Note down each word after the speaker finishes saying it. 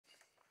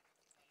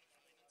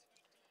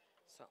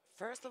So,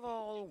 first of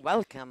all,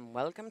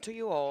 welcome to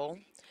you all.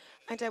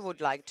 And I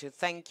would like to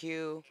thank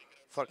you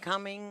for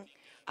coming.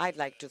 I'd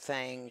like to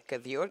thank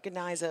the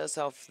organizers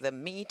of the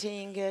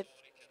meeting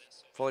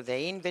for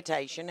the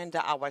invitation and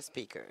our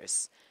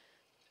speakers.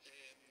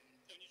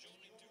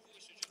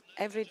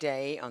 Every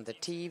day on the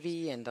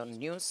TV and on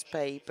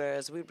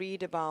newspapers, we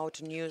read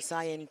about new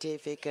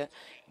scientific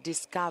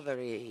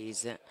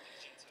discoveries,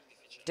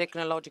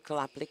 technological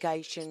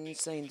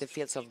applications in the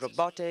fields of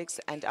robotics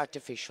and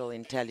artificial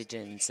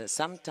intelligence.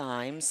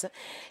 Sometimes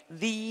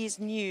these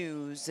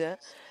news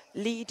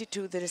lead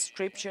to the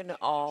description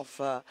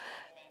of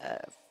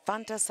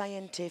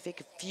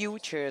fantascientific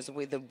futures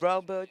with the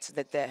robots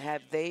that they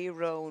have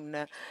their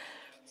own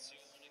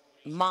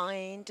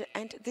mind,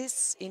 and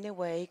this in a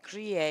way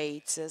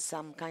creates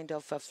some kind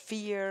of a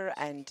fear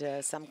and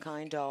some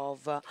kind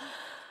of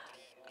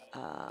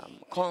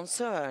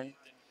concern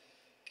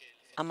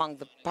among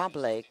the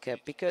public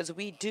because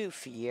we do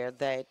fear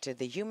that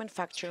the human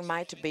factor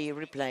might be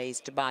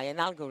replaced by an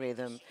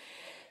algorithm.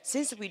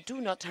 Since we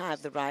do not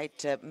have the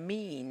right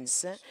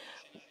means,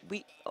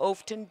 we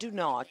often do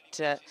not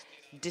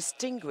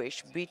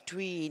distinguish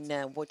between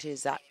what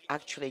is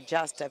actually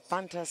just a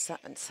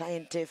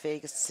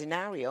scientific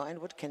scenario and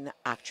what can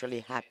actually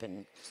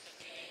happen.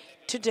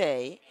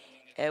 Today,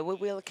 we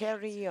will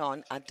carry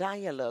on a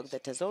dialogue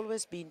that has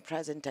always been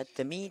present at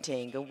the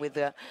meeting with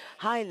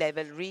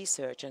high-level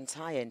research and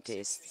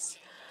scientists.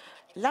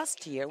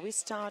 Last year, we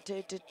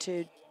started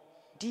to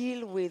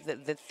deal with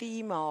the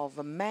theme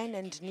of man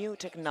and new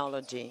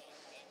technology.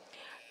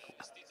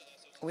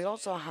 We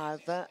also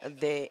have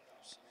the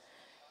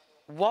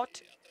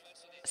what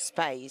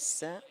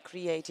space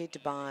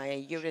created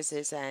by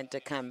Ulysses and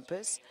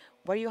Campus,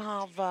 where you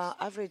have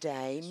every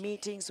day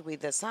meetings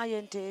with the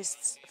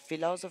scientists,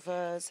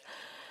 philosophers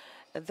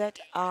that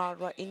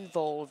are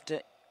involved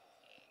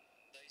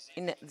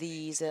in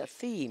these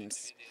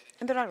themes.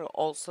 And there are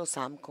also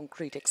some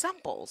concrete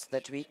examples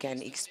that we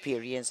can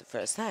experience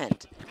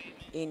firsthand.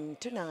 In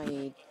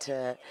tonight's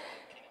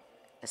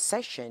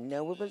session, we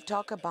will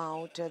talk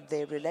about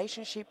the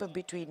relationship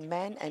between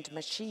man and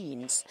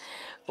machines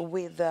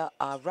with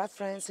a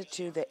reference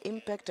to the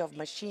impact of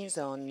machines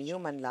on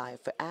human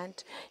life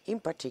and, in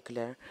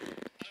particular,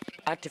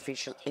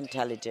 artificial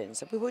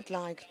intelligence. We would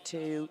like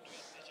to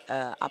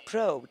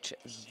approach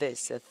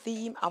this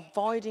theme,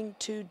 avoiding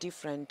two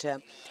different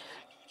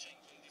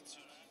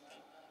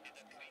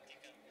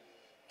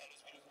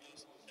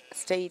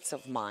states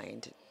of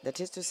mind. That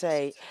is to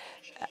say,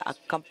 a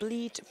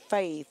complete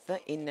faith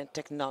in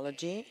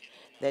technology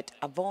that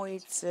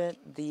avoids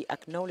the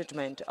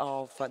acknowledgement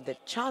of the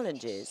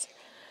challenges,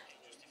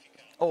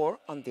 or,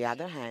 on the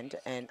other hand,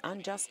 an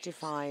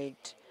unjustified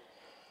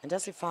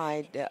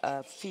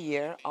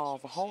fear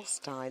of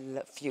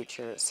hostile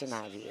future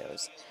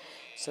scenarios.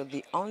 So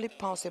the only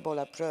possible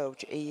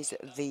approach is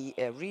the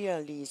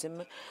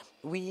realism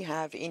we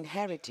have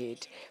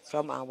inherited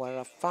from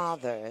our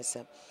fathers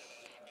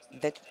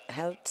that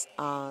helps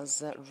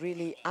us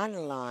really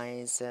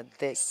analyze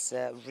this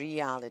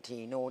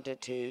reality in order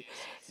to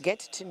get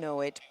to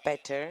know it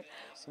better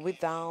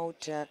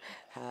without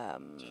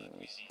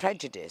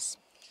prejudice.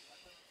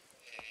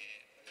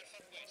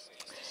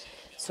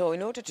 So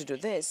in order to do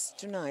this,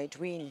 tonight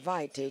we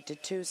invited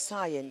two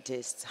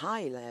scientists,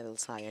 high-level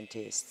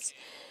scientists,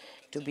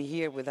 to be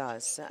here with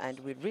us, and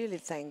we really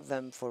thank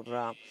them for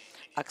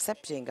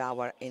accepting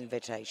our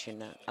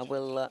invitation. I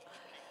will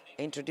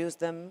introduce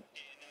them.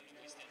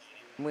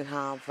 We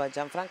have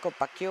Gianfranco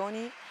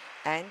Pacchioni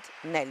and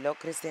Nello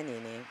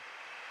Cristianini.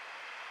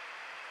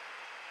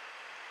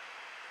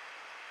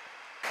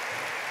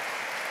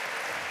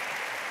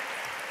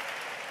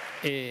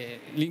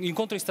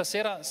 L'incontro di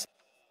stasera.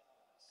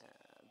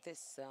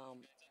 This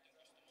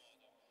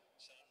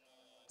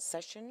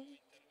session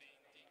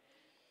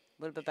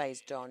will be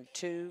based on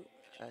two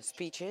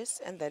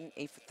speeches, and then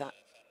if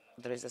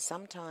there is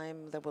some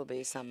time, there will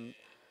be some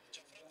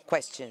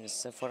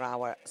questions for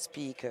our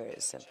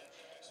speakers.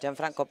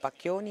 Gianfranco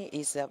Pacchioni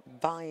is a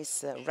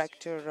Vice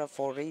Rector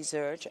for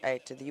Research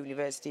at the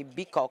University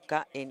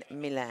Bicocca in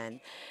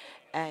Milan,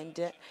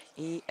 and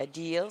he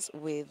deals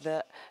with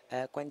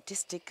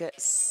quantistic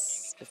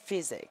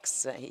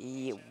physics.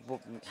 He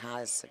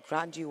has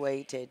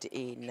graduated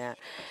in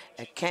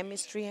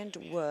chemistry and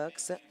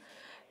works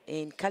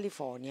in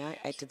California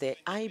at the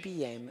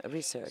IBM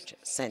Research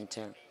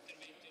Center.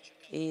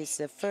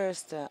 His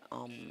first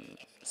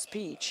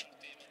speech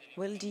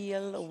will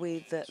deal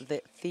with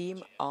the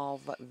theme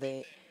of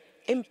the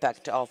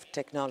impact of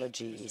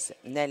technologies.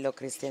 Nello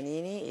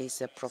Cristianini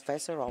is a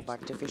professor of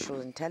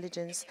artificial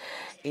intelligence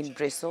in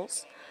Bristol,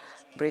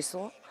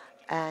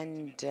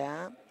 and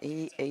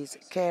he is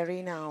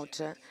carrying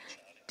out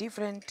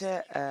different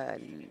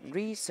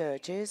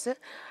researches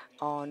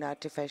on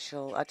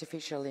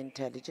artificial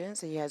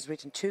intelligence. He has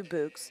written two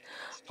books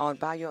on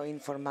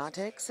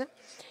bioinformatics,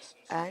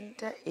 and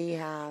he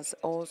has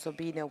also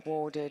been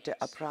awarded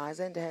a prize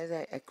and has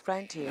a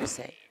grant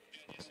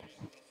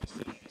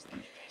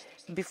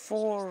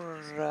Before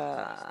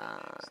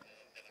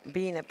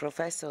being a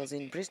professor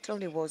in Bristol,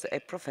 he was a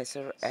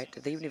professor at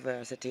the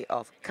University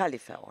of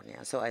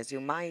California. So as you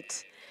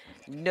might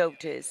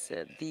notice,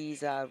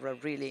 these are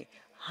really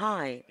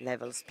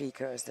high-level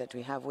speakers that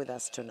we have with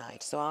us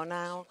tonight. So I'll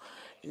now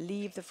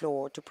leave the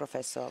floor to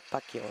Professor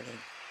Pacchioni.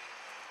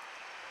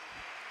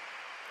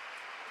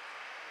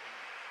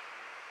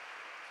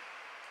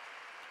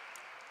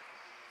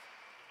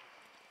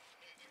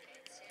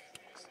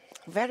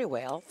 Very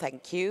well,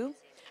 thank you.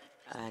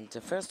 And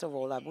first of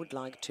all, I would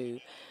like to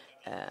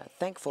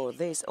thank for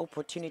this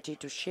opportunity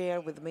to share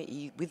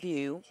with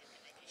you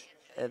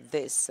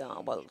this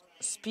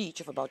speech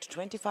of about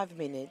 25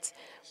 minutes,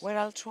 where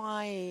I'll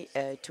try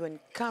to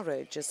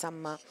encourage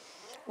some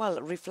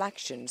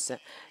reflections.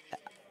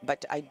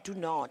 But I do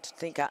not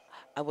think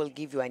I will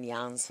give you any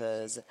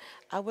answers.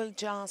 I will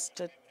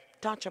just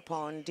touch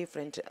upon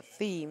different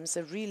themes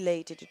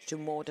related to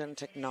modern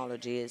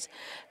technologies.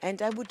 And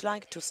I would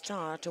like to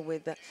start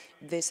with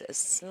this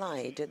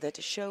slide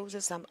that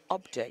shows some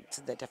objects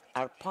that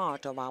are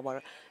part of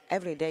our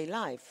everyday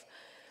life.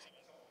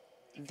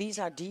 These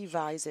are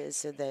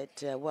devices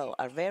that,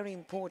 are very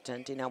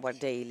important in our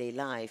daily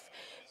life,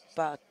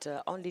 but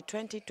only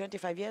 20,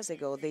 25 years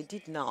ago they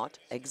did not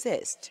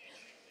exist.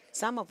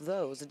 Some of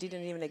those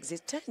didn't even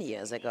exist 10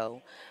 years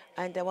ago.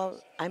 And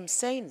I'm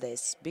saying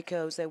this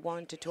because I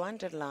wanted to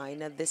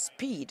underline the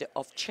speed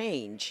of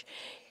change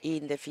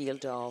in the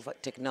field of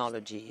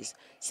technologies.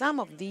 Some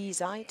of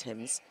these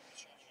items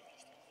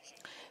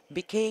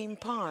became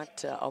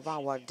part of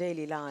our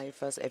daily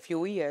life a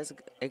few years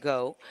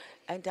ago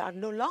and are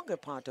no longer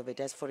part of it,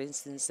 as for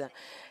instance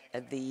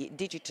the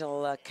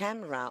digital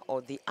camera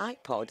or the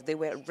iPod. They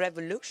were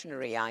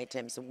revolutionary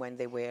items when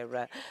they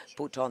were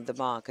put on the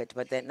market,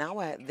 but then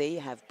now they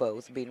have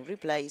both been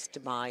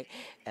replaced by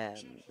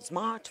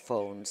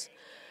smartphones.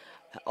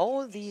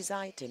 All these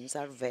items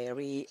are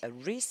very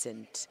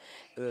recent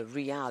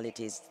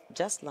realities,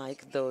 just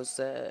like those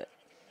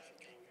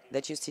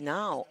that you see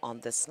now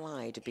on the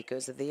slide,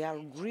 because they are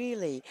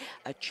really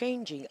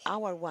changing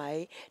our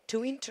way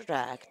to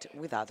interact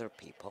with other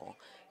people.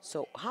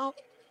 So how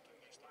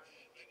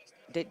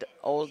did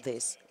all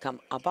this come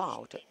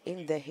about?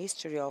 In the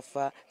history of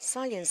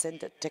science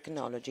and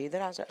technology,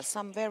 there are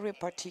some very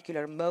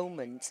particular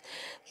moments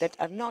that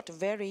are not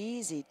very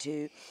easy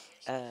to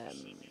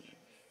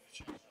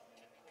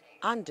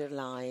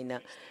underline.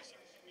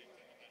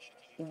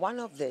 One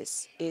of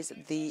this is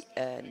the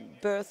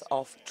birth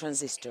of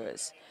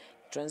transistors.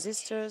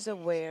 Transistors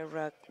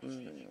were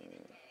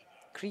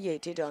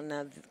created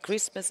on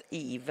Christmas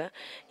Eve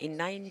in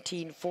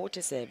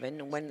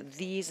 1947, when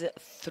these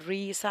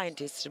three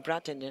scientists,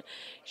 Bratton,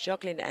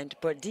 Jacqueline and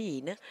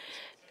Bardeen,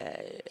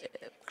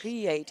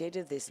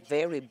 created this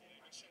very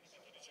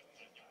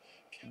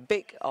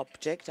big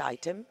object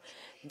item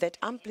that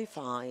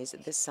amplifies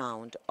the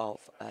sound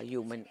of a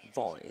human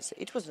voice.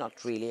 It was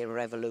not really a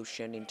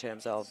revolution in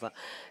terms of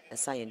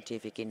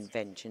scientific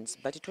inventions,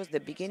 but it was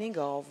the beginning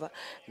of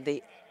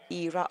the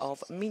era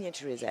of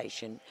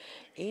miniaturization.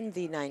 In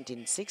the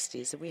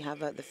 1960s, we have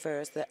the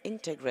first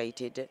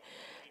integrated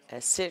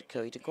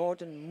circuit.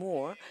 Gordon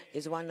Moore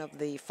is one of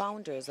the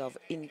founders of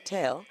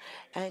Intel,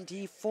 and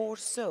he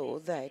foresaw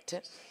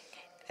that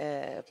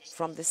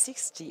from the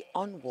 60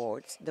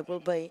 onwards, there will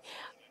be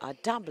a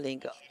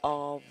doubling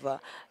of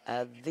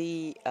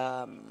the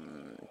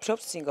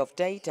processing of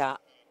data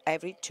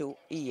every 2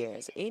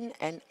 years. In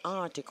an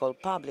article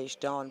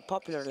published on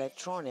Popular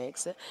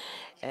Electronics,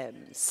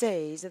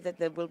 says that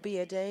there will be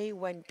a day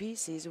when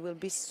PCs will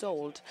be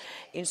sold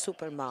in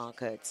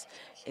supermarkets.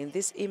 In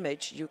this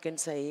image, you can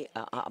see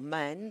a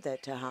man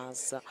that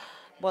has,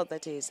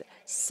 that is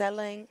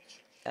selling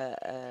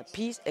a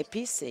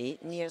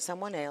PC near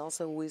someone else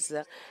who is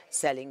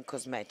selling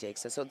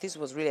cosmetics. So this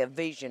was really a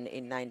vision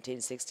in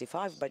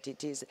 1965, but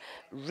it is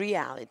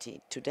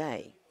reality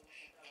today.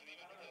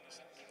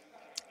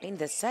 In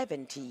the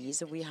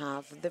 70s, we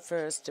have the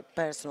first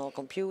personal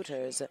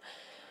computers.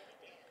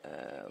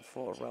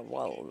 For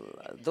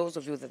those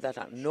of you that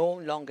are no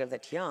longer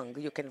that young,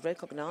 you can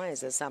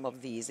recognize some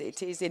of these.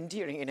 It is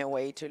endearing in a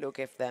way to look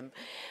at them,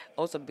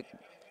 also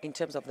in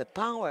terms of the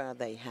power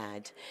they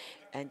had.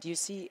 And you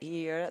see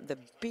here the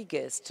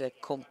biggest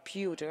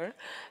computer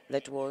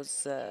that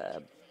was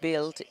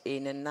built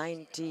in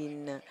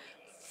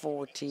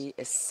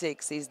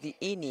 1946 is the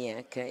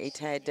ENIAC. It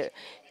had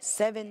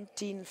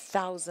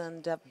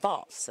 17,000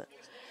 volts.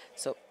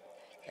 So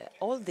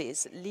all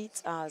this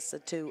leads us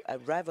to a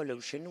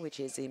revolution, which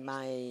is,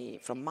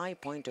 from my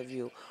point of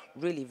view,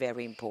 really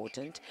very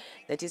important.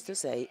 That is to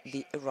say,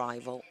 the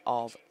arrival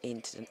of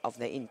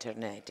the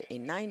internet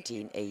in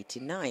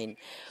 1989,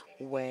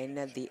 when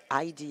the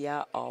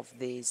idea of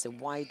this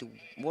World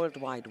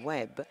Wide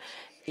Web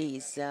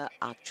is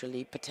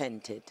actually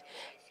patented.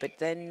 But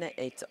then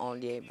it's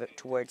only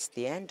towards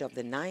the end of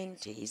the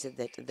 90s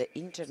that the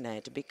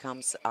internet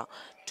becomes a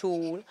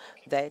tool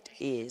that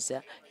is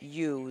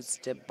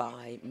used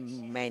by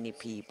many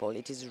people.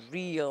 It is a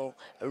real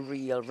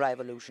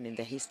revolution in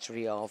the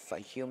history of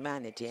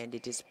humanity, and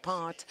it is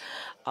part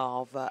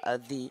of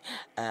the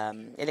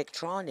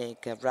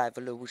electronic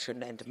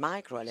revolution and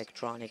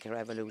microelectronic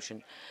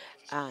revolution.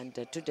 And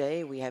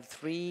today we have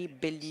 3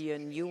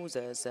 billion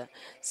users,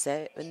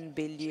 7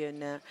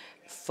 billion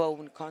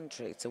phone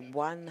contracts,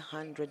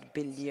 100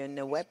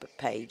 billion web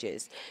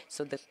pages.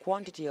 So the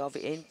quantity of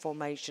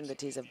information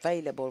that is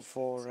available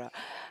for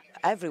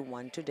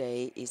everyone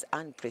today is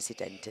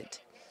unprecedented.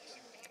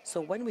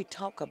 So when we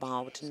talk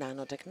about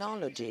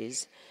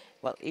nanotechnologies,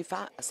 well, if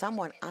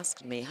someone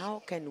asked me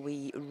how can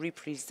we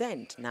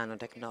represent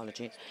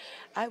nanotechnology,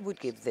 I would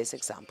give this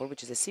example,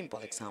 which is a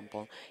simple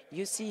example.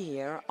 You see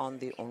here on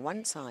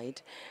one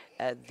side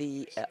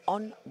the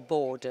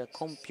onboard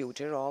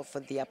computer of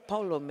the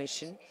Apollo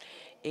mission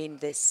in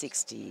the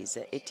 60s.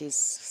 It is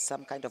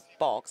some kind of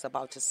box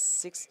about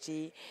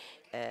 60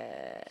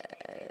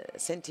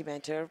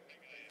 centimeter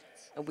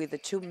with the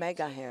 2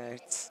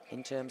 megahertz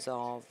in terms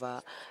of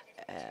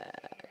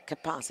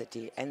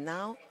capacity. And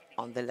now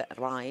on the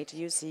right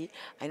you see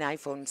an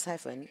iPhone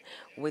 7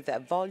 with a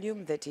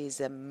volume that is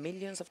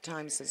millions of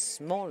times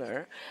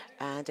smaller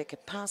and a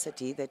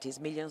capacity that is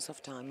millions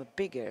of times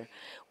bigger.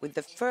 With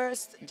the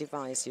first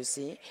device, you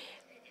see,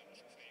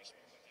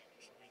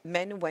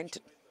 men went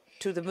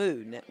to the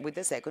moon. With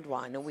the second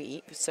one,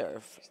 we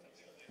surf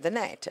the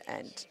net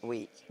and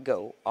we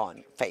go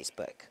on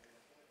Facebook.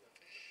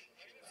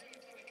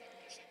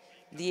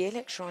 The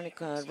electronic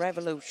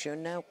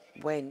revolution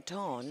went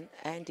on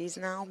and is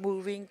now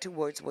moving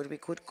towards what we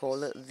could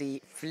call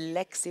the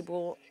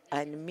flexible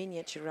and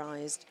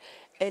miniaturized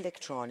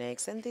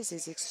electronics. And this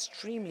is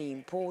extremely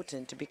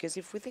important because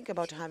if we think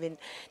about having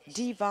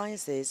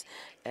devices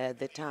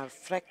that are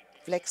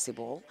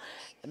flexible,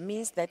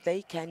 means that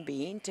they can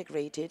be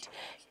integrated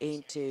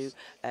into,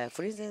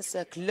 for instance,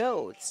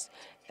 clothes.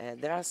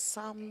 There are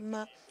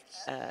some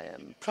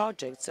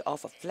projects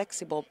of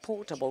flexible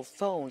portable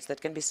phones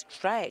that can be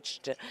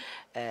stretched.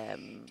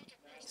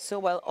 So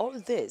well, all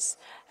this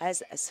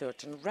has a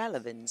certain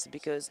relevance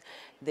because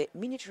the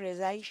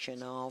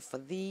miniaturization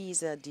of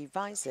these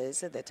devices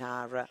that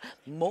are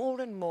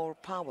more and more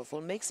powerful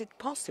makes it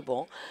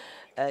possible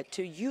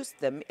to use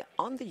them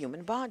on the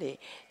human body.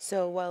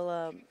 So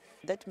well,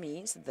 that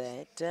means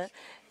that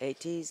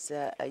it is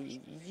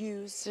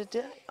used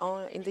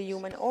in the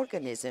human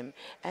organism,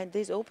 and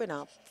this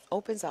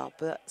opens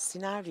up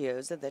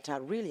scenarios that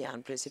are really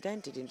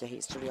unprecedented in the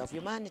history of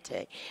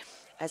humanity,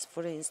 as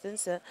for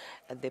instance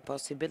the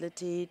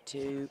possibility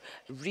to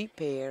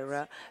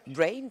repair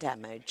brain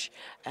damage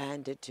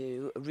and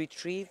to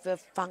retrieve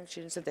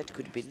functions that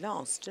could be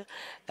lost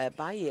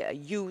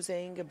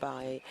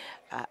by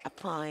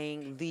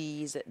applying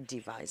these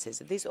devices.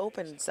 This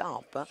opens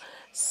up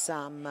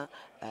some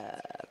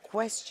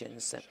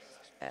questions.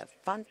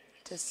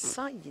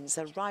 Science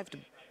arrived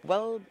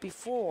well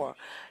before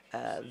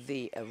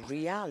the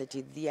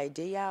reality, the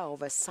idea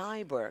of a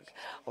cyborg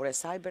or a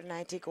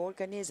cybernetic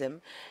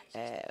organism.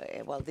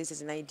 Well, this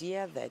is an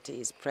idea that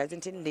is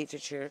present in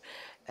literature.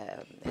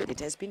 It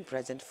has been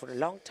present for a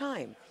long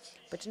time.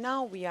 But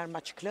now we are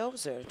much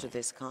closer to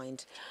this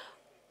kind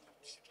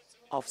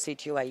of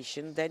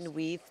situation than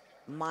we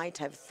might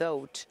have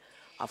thought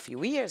a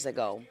few years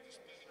ago.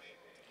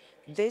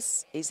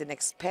 This is an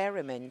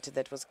experiment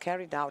that was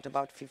carried out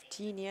about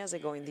 15 years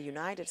ago in the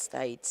United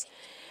States.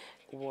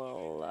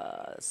 Well,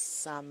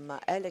 some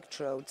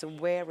electrodes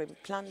were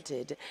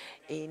implanted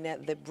in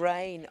the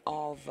brain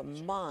of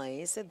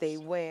mice. They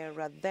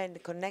were then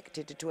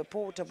connected to a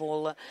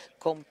portable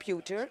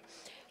computer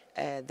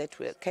that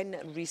can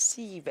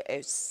receive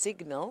a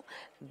signal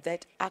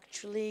that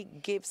actually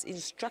gives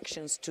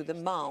instructions to the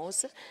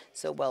mouse.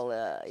 So, well,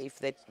 if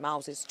the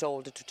mouse is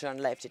told to turn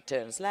left, it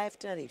turns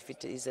left, and if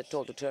it is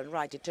told to turn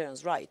right, it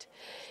turns right.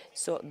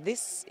 So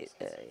this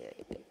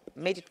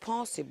made it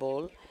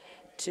possible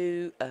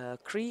to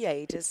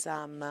create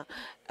some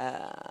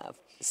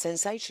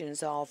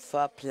sensations of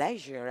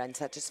pleasure and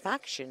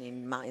satisfaction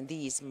in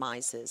these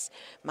mice.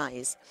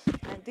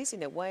 And this,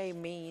 in a way,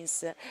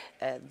 means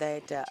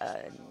that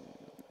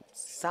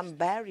some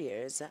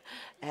barriers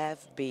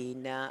have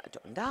been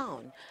torn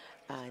down.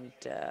 And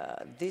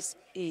this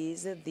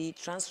is the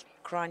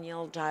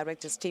transcranial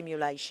direct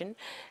stimulation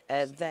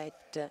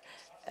that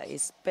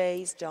is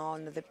based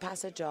on the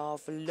passage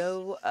of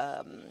low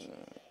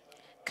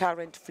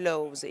current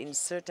flows in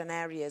certain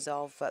areas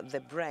of the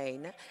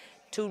brain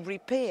to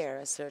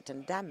repair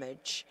certain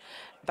damage,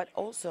 but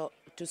also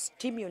to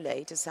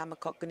stimulate some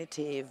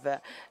cognitive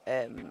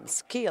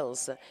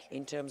skills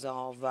in terms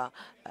of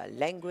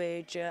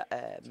language,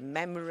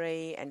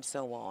 memory, and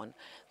so on.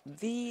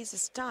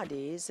 These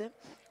studies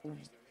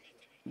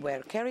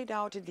were carried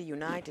out in the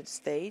United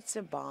States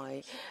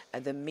by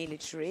the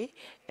military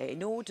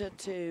in order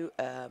to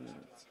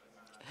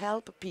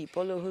help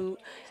people who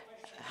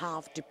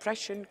have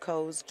depression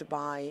caused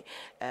by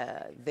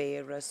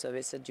their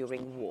service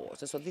during wars.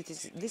 So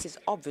this is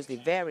obviously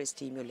very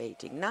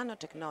stimulating.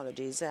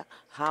 Nanotechnologies,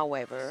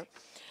 however,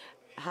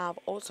 have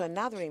also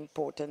another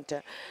important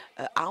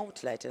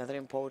outlet, another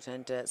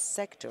important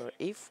sector.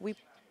 If we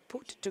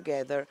put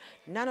together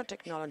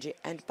nanotechnology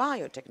and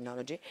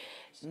biotechnology,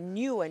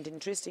 new and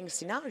interesting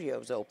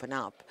scenarios open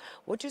up.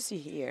 What you see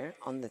here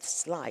on the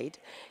slide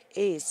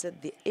is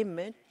the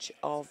image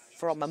of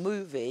from a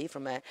movie,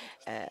 from a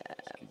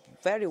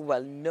very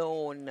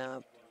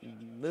well-known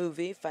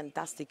movie,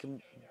 Fantastic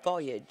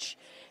Voyage,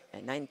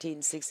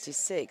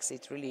 1966.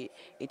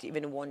 It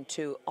even won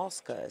 2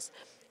 Oscars.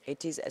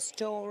 It is a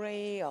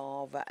story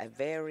of a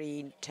very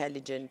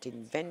intelligent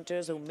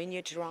inventors who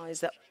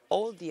miniaturize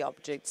all the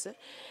objects.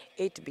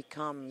 It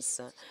becomes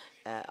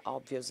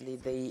obviously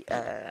the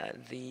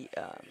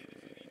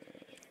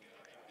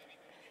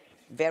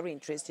very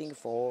interesting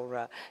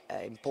for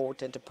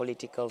important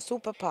political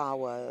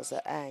superpowers,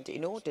 and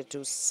in order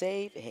to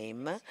save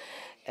him,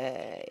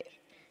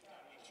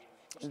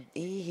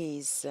 he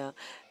is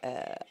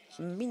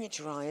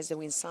miniaturized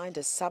inside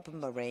a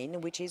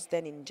submarine, which is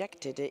then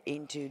injected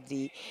into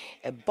the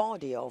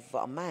body of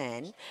a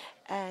man,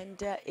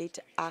 and it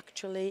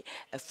actually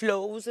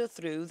flows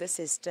through the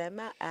system,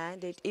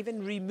 and it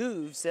even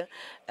removes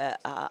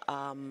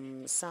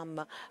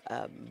some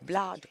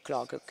blood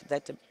clot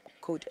that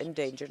could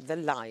endanger the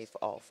life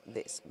of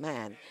this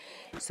man.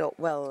 So,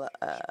 well,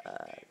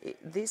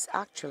 this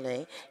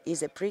actually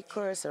is a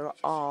precursor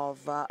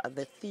of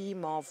the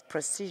theme of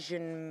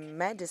precision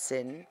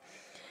medicine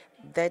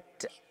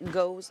that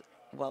goes,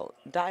 well,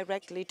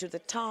 directly to the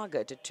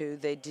target, to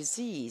the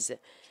disease.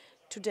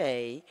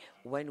 Today,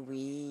 when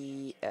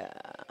we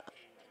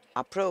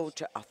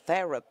approach a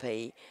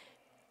therapy,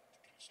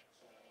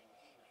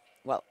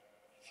 well,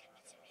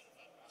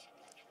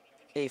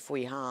 if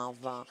we have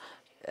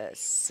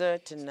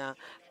certain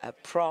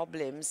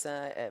problems,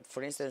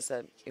 for instance,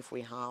 if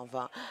we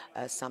have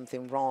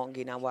something wrong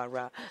in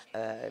our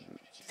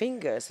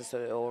fingers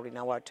or in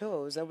our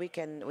toes,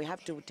 we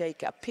have to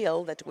take a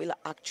pill that will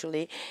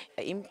actually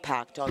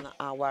impact on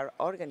our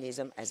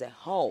organism as a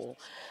whole.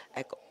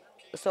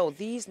 So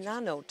these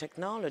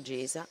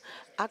nanotechnologies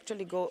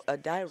actually go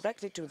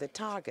directly to the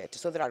target.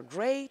 So there are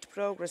great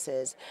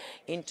progresses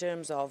in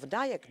terms of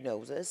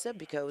diagnosis,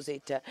 because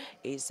it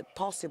is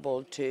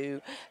possible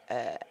to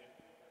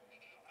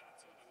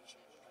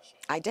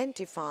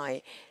identify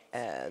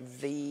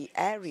the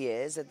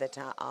areas that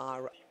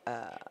are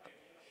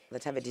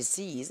that have a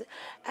disease,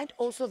 and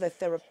also the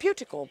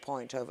therapeutical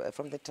point of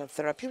from the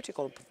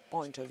therapeutical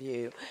point of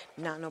view,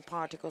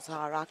 nanoparticles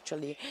are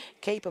actually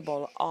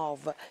capable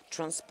of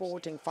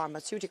transporting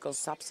pharmaceutical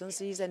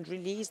substances and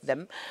release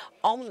them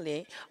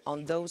only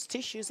on those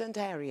tissues and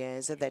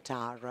areas that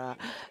are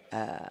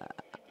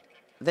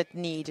that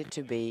need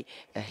to be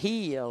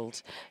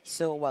healed.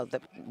 So, well,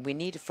 we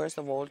need first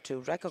of all to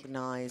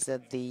recognize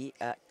the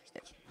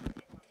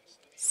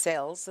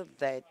cells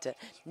that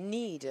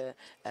need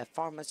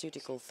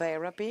pharmaceutical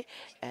therapy,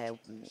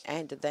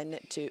 and then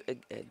to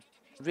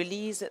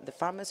release the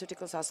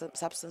pharmaceutical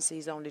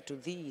substances only to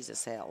these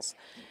cells.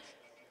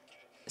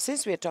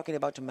 Since we are talking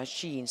about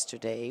machines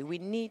today, we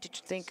need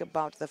to think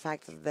about the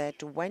fact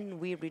that when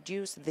we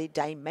reduce the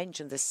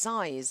dimension, the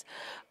size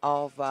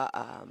of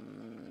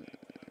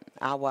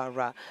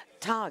our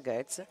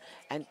targets,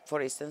 and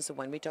for instance,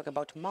 when we talk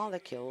about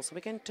molecules, we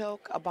can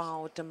talk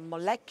about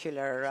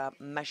molecular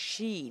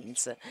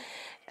machines,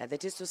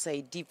 that is to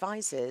say,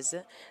 devices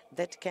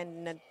that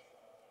can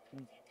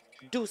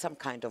do some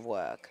kind of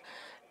work.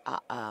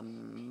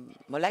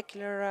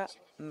 Molecular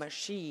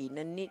machine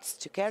needs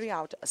to carry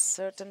out a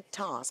certain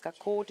task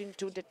according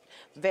to the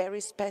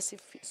very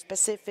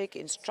specific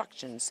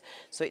instructions,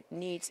 so it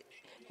needs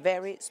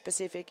very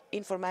specific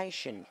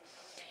information.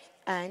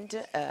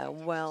 And,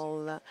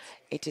 well,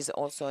 it is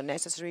also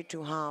necessary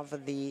to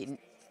have the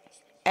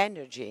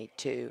energy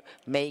to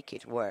make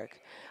it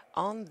work.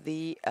 On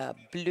the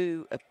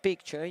blue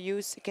picture,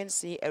 you can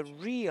see a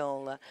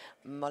real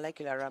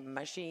molecular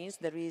machines.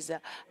 There is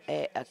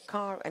an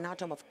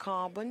atom of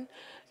carbon.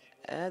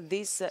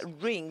 This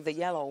ring, the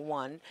yellow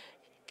one,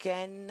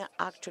 can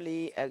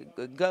actually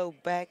go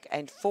back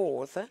and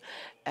forth,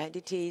 and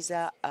it is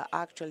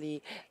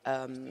actually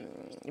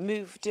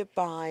moved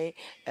by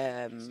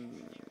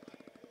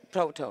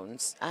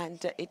protons,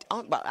 and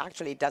well,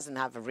 actually it doesn't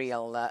have a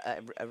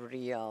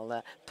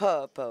real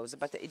purpose,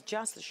 but it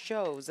just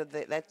shows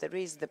that there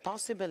is the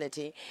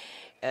possibility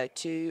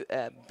to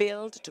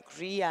build, to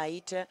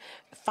create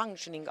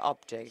functioning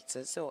objects.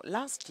 So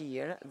last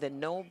year the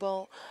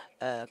Nobel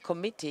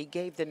Committee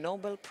gave the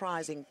Nobel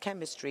Prize in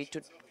Chemistry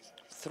to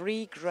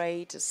 3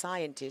 great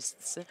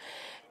scientists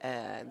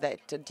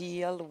that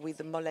deal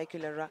with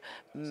molecular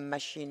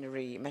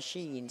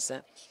machines.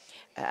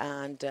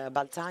 And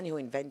Balzani, who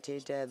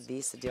invented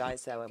this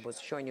device I was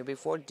showing you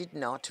before, did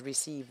not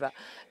receive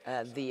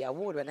the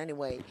award. But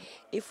anyway,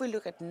 if we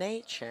look at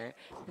nature,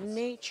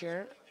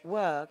 nature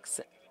works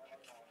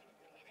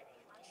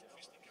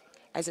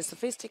as a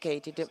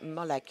sophisticated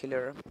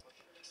molecular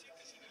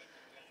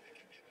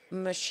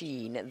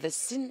machine, the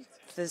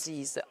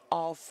synthesis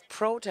of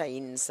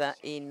proteins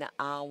in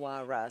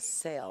our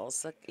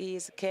cells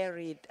is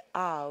carried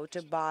out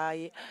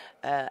by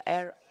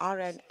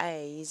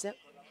RNAs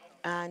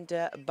and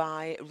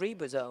by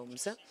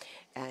ribosomes,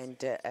 and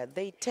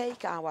they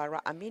take our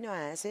amino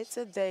acids,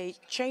 they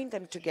chain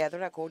them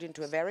together according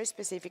to a very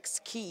specific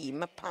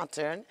scheme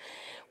pattern.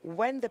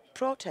 When the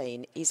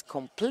protein is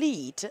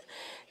complete,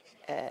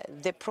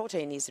 the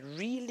protein is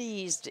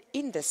released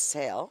in the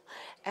cell,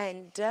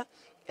 and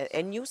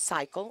a new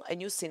cycle, a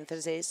new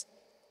synthesis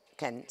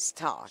can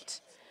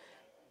start.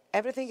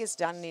 Everything is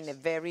done in a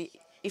very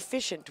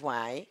efficient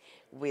way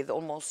with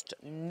almost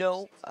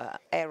no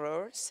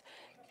errors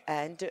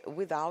and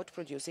without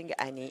producing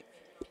any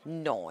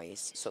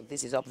noise. So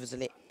this is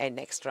obviously an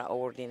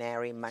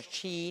extraordinary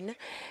machine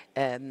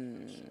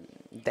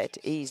that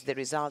is the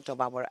result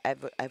of our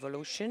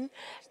evolution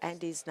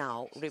and is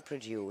now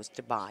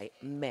reproduced by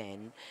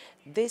men.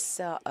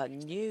 This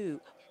new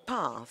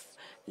path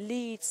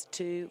leads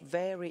to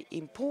very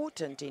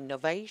important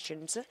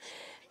innovations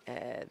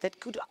that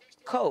could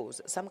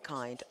cause some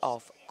kind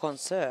of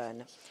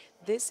concern.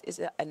 This is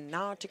an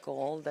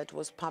article that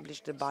was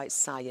published by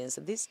Science.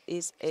 This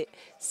is a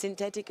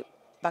synthetic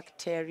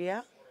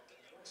bacteria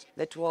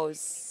that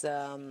was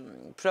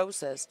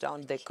processed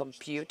on the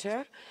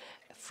computer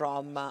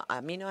from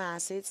amino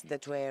acids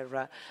that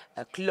were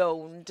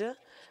cloned,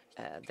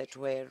 that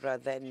were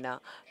then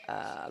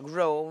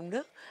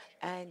grown,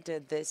 and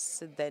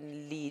this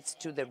then leads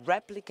to the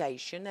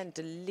replication and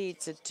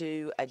leads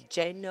to a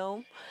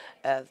genome,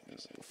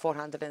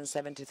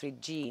 473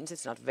 genes.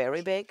 It's not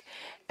very big,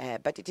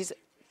 but it is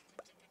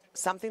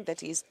something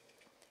that is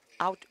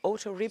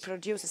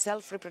auto-reproducing,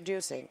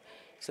 self-reproducing.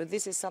 So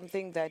this is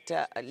something that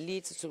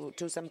leads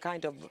to some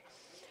kind of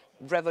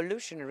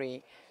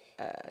revolutionary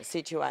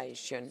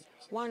situation.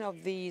 One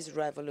of these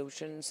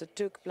revolutions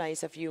took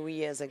place a few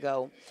years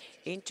ago.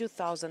 In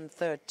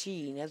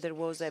 2013, there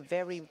was a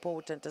very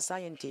important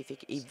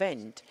scientific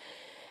event.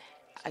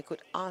 I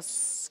could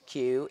ask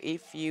you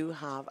if you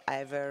have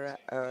ever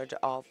heard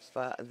of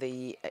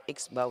the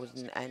Higgs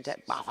boson, and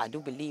I do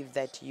believe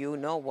that you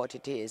know what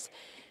it is.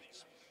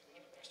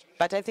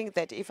 But I think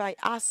that if I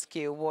ask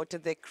you what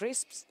the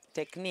CRISPR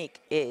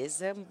technique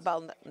is,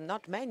 well,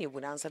 not many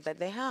would answer that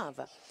they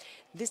have.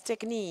 This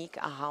technique,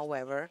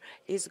 however,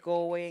 is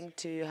going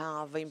to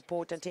have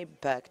important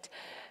impact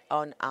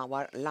on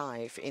our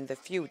life in the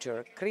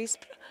future.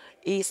 CRISPR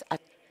is a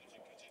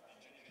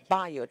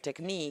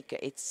biotechnique.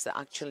 It's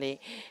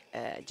actually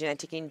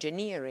genetic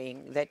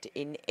engineering that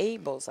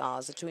enables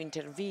us to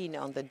intervene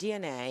on the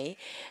DNA,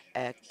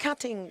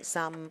 cutting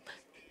some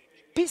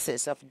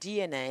pieces of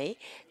DNA,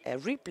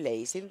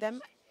 replacing them,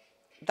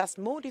 thus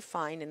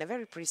modifying in a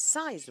very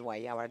precise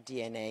way our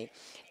DNA.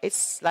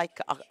 It's like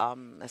a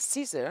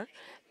scissor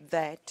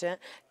that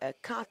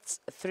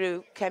cuts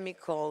through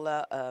chemical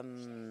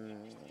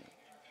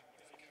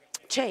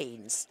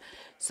chains.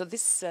 So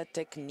this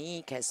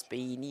technique has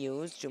been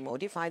used to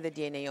modify the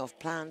DNA of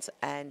plants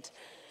and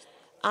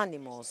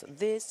animals.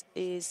 This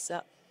is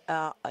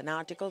an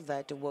article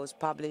that was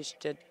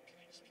published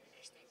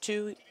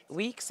 2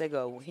 weeks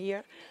ago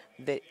here.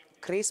 The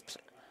CRISPR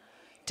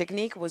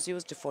technique was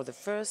used for the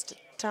first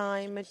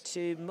time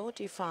to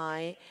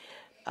modify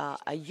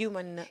a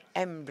human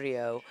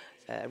embryo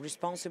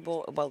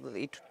responsible, well,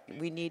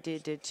 we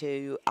needed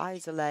to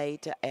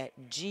isolate a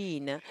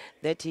gene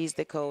that is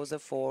the cause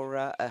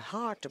for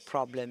heart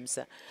problems.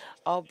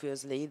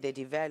 Obviously, the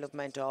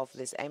development of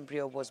this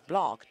embryo was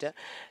blocked,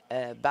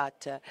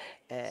 but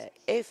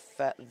if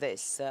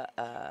this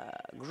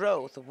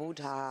growth would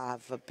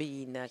have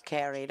been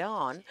carried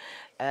on,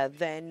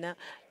 then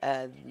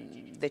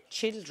the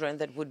children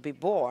that would be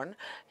born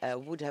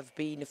would have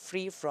been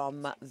free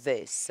from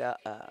this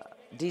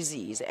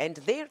disease, and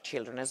their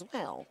children as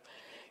well.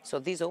 So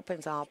this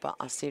opens up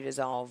a series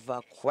of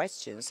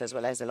questions as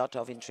well as a lot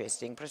of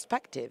interesting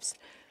perspectives.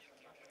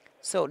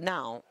 So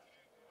now,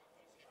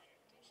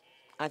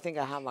 I think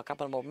I have a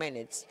couple more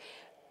minutes.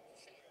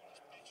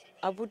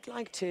 I would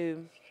like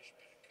to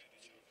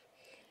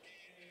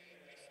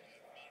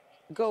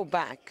go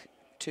back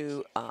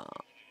to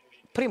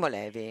Primo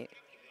Levi,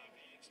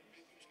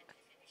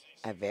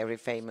 a very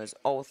famous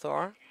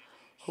author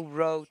who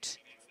wrote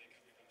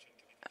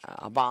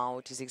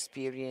about his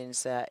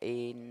experience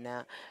in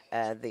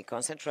the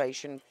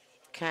concentration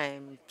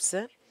camps.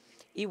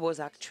 He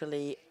was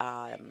actually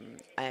a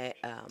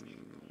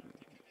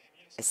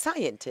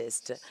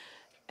scientist,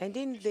 and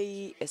in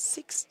the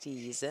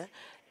 60s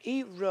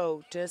he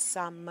wrote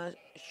some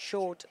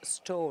short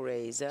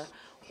stories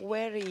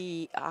where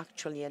he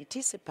actually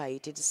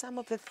anticipated some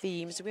of the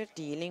themes we're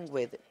dealing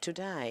with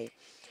today.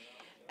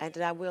 And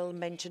I will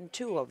mention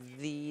two of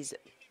these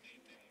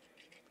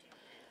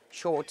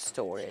short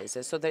stories.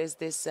 So there is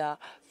this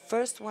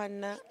first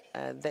one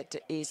that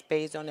is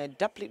based on a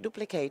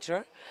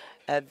duplicator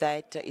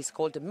that is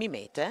called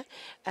Mimete,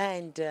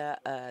 and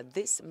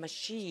this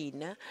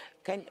machine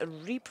can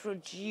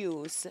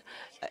reproduce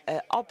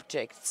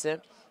objects,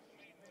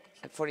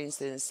 for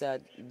instance,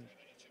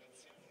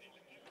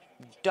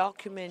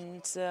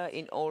 documents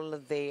in all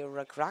of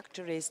their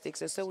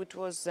characteristics. So it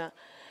was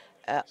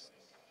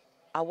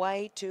a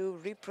way to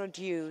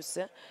reproduce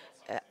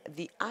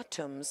the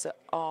atoms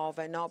of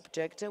an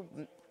object,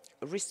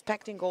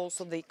 respecting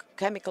also the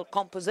chemical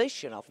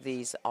composition of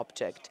this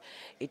object.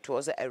 It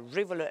was a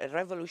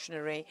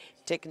revolutionary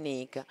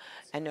technique,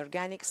 an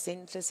organic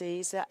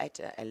synthesis at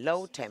a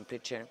low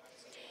temperature.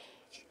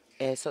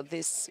 So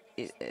this,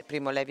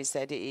 Primo Levi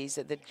said, is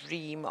the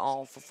dream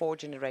of 4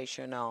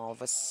 generations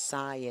of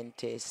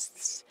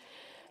scientists.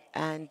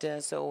 And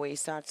so he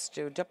starts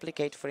to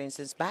duplicate, for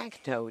instance,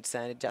 banknotes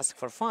just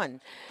for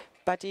fun.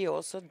 But he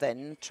also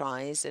then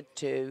tries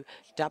to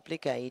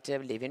duplicate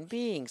living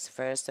beings.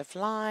 First a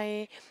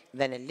fly,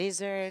 then a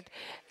lizard.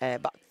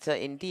 But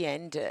in the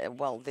end,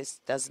 well, this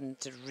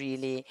doesn't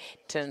really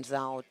turns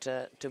out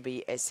to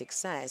be a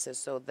success.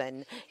 So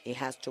then he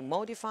has to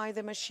modify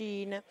the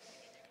machine.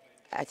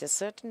 At a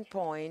certain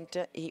point,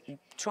 he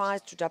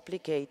tries to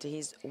duplicate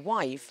his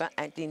wife,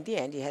 and in the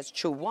end, he has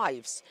 2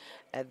 wives.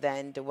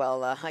 Then,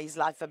 well, his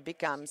life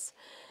becomes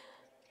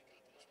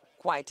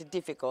quite a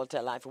difficult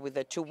life with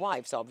the 2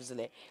 wives,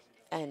 obviously.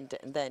 And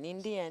then,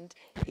 in the end,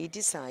 he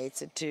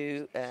decides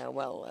to,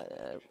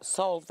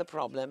 solve the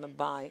problem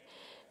by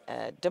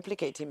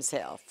duplicate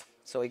himself.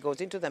 So he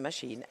goes into the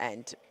machine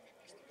and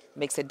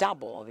makes a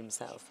double of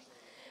himself.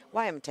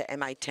 Why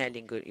am I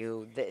telling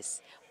you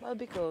this? Well,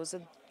 because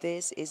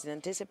this is an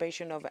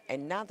anticipation of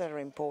another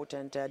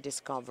important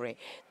discovery,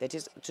 that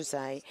is to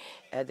say,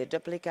 the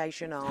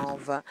duplication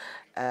of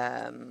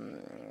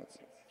an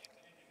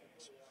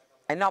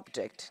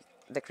object,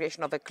 the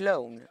creation of a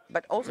clone,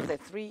 but also the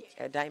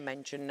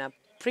 3-dimension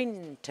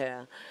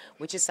printer,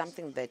 which is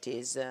something that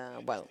is,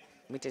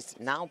 which is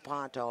now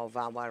part of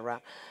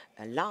our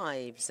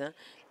lives,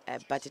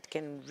 but it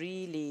can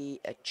really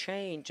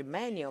change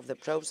many of the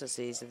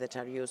processes that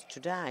are used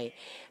today.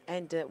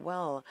 And,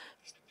 well,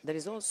 there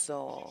is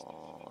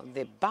also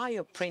the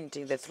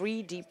bioprinting, the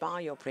 3D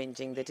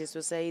bioprinting, that is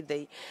to say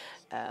the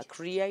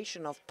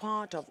creation of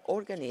part of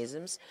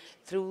organisms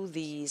through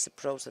these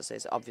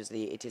processes.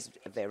 Obviously, it is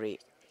a very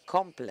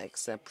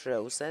complex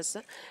process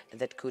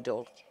that could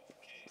all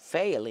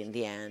fail in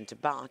the end,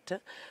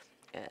 but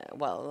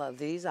well,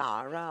 these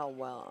are,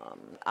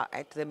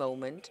 at the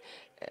moment,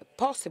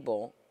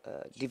 possible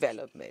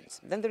developments.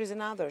 Then there is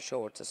another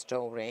short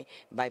story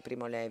by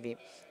Primo Levi,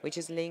 which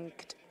is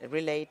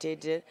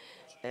related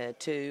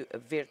to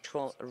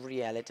virtual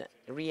reality.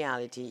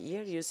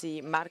 Here you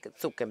see Mark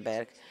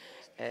Zuckerberg,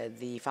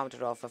 the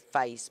founder of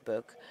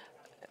Facebook.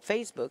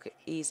 Facebook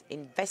is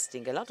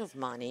investing a lot of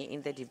money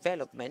in the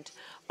development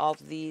of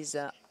these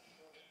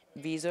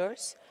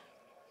visors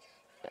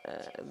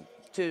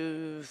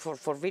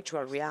for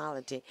virtual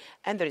reality,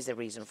 and there is a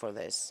reason for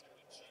this.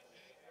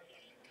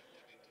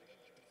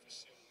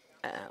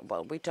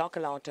 Well, we talk a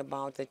lot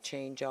about the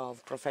change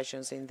of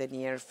professions in the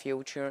near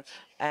future,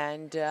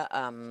 and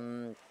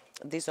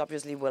this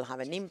obviously will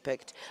have an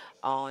impact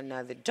on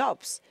the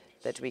jobs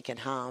that we can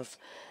have.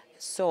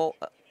 So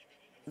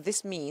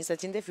this means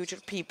that in the future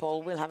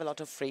people will have a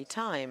lot of free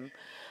time.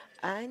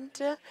 And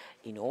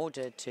in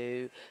order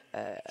to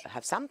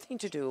have something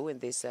to do in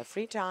this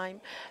free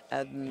time,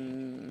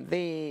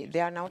 they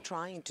are now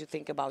trying to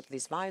think about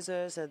these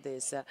visors,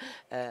 this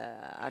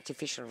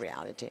artificial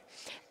reality.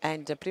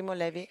 And Primo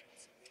Levi,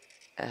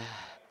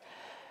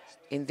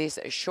 in this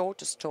short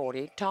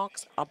story,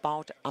 talks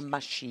about a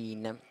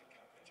machine.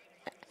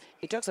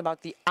 He talks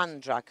about the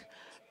Andrak,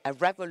 a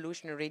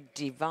revolutionary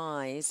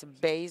device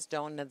based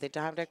on the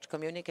direct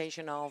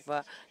communication of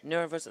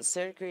nervous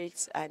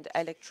circuits and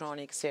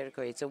electronic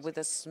circuits. So with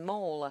a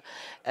small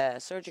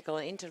surgical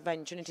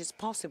intervention, it is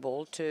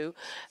possible to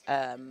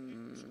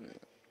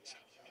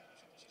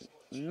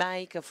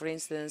make, for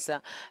instance,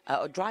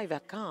 drive a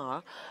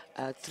car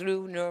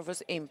through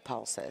nervous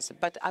impulses.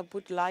 But I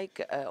would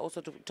like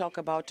also to talk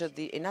about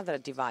another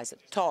device,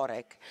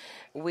 Torek,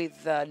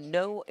 with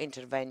no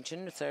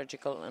intervention,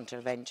 surgical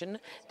intervention.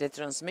 The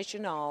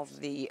transmission of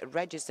the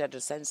registered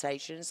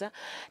sensations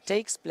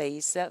takes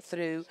place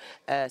through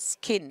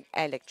skin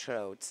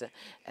electrodes.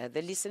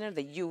 The listener,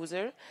 the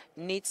user,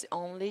 needs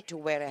only to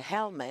wear a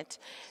helmet,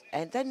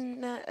 and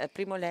then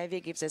Primo Levi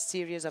gives a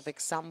series of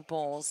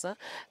examples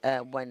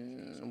when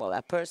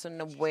a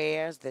person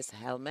wears this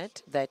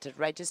helmet that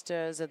registers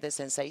the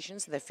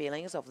sensations, the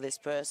feelings of this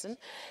person,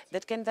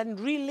 that can then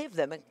relive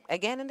them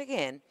again and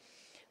again.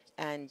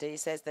 And he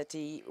says that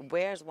he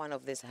wears one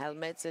of these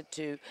helmets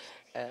to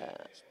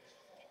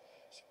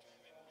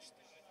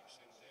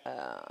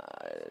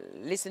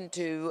listen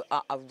to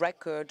a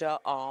record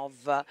of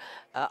a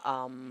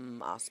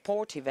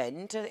sport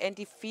event, and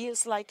he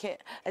feels like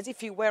as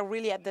if he were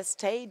really at the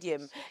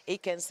stadium. He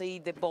can see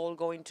the ball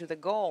going to the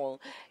goal,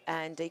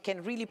 and he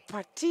can really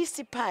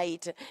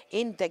participate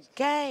in the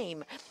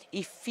game.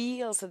 He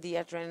feels the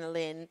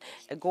adrenaline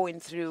going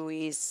through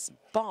his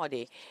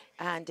body,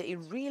 and he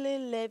really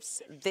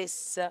lives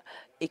this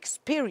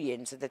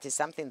experience that is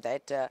something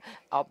that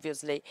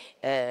obviously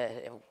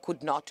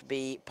could not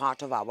be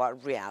part of our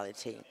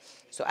reality.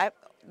 So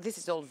this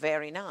is all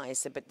very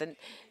nice, but then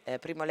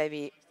Primo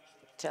Levi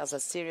tells a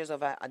series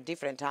of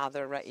different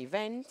other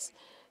events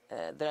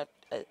that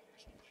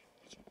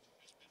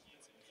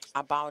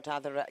about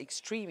other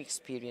extreme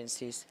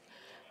experiences.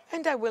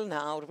 And I will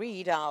now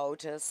read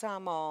out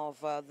some of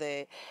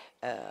the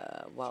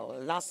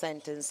last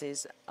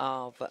sentences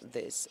of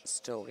this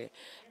story.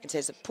 It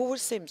says, "Poor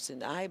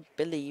Simpson, I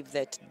believe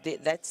that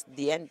that's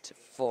the end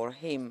for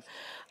him.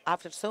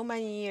 After so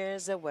many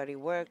years where he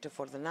worked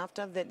for the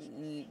NAFTA,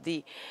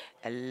 the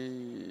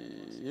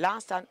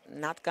last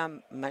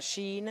NATCA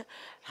machine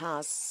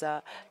has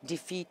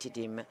defeated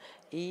him.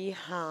 He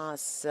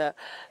has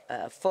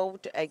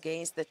fought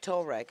against the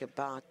Torek,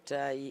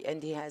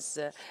 and he has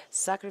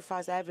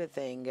sacrificed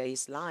everything,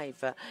 his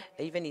life,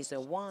 even his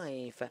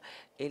wife.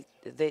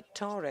 The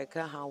Torek,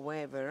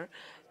 however,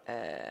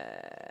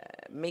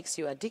 makes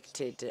you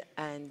addicted,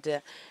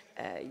 and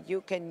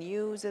you can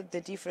use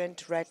the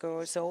different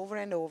records over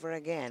and over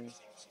again.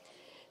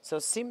 So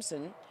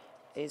Simpson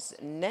is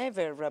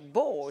never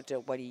bored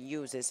when he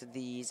uses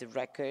these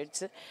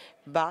records,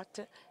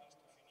 but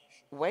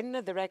when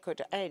the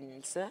record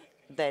ends,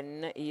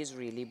 then he is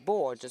really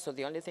bored. So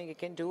the only thing he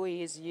can do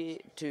is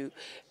to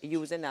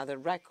use another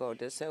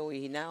record. So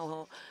he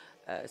now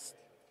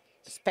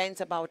spends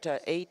about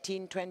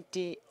 18,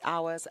 20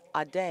 hours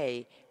a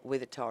day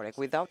with the Torek.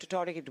 Without the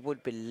Torek, it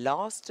would be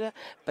lost,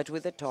 but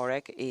with the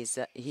Torek,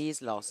 he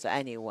is lost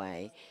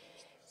anyway.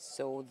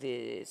 So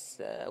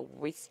this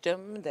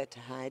wisdom that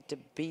had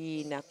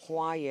been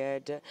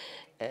acquired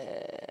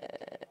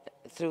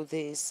through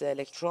this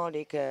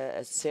electronic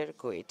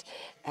circuit,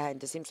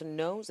 and Simpson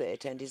knows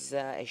it and is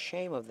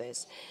ashamed of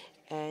this.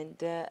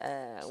 And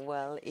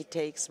well, he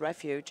takes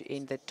refuge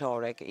in the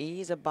Torek.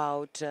 He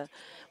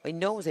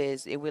knows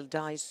he will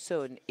die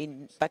soon,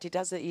 but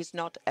he's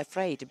not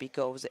afraid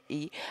because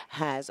he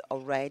has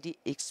already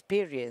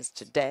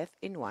experienced death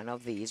in one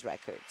of these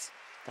records.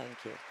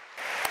 Thank you.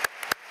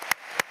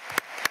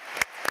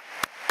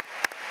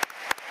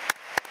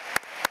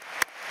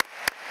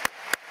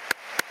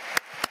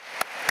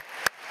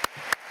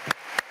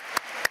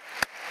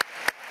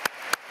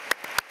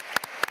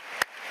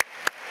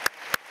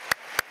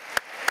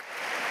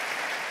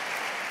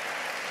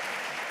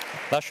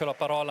 Lascio la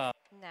parola.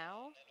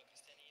 Now,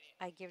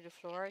 I give the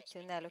floor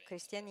to Nello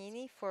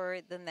Cristianini for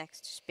the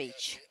next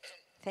speech.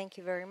 Thank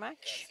you very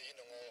much.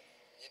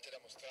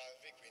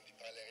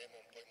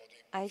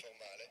 I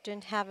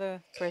don't have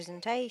a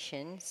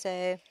presentation,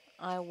 so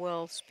I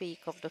will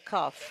speak off the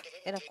cuff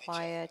in a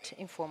quiet,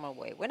 informal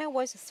way. When I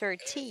was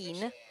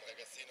 13,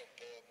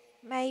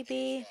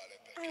 maybe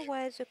I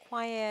was a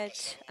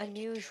quiet,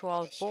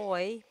 unusual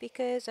boy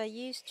because I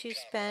used to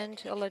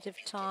spend a lot of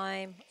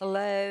time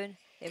alone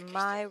in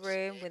my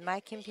room with my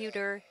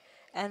computer,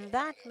 and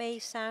that may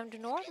sound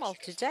normal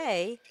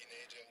today.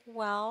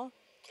 Well,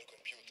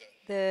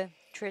 the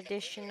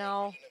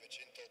traditional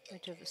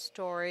bit of a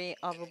story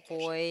of a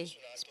boy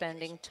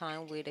spending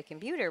time with a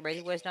computer, but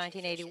it was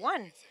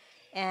 1981.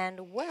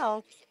 And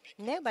well,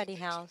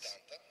 nobody else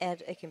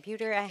had a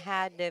computer. I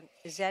had the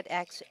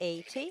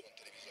ZX80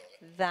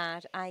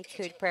 that I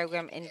could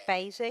program in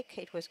BASIC.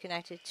 It was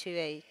connected to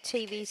a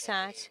TV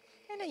set,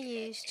 and I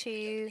used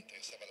to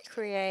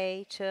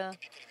create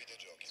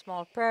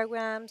small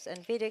programs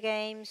and video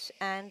games,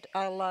 and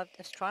I loved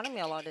astronomy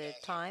a lot at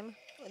the time.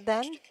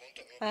 Then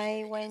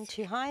I went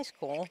to high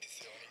school,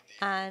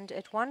 and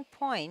at one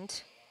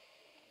point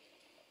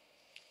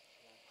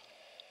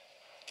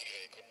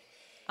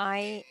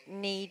I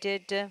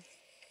needed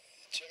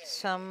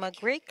some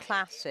Greek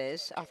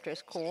classes after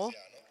school,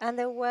 and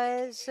there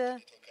was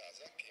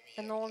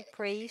an old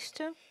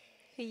priest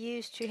who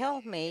used to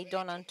help me,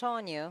 Don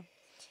Antonio.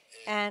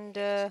 And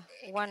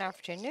one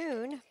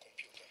afternoon,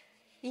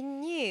 he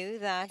knew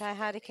that I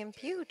had a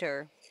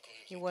computer.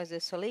 He was a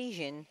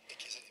Salesian,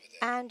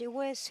 and he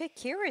was so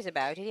curious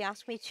about it. He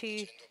asked me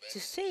to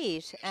see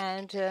it,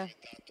 and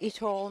he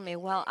told me,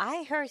 well,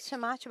 I heard so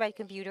much about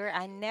computer.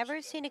 I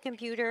never seen a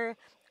computer.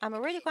 I'm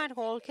already quite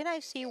old. Can I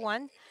see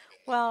one?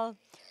 Well,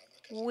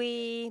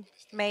 we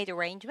made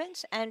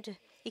arrangements, and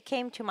he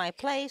came to my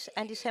place,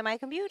 and he saw my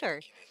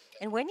computer.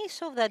 And when he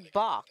saw that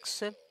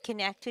box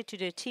connected to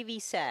the TV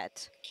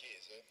set,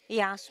 he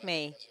asked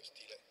me,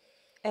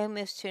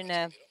 almost in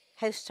a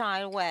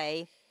hostile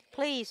way,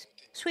 please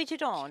switch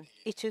it on.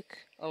 It took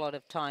a lot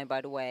of time,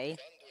 by the way.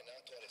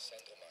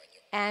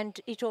 And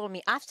he told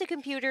me, ask the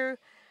computer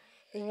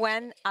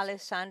when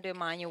Alessandro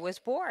Magno was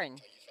born,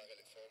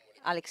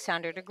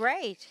 Alexander the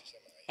Great.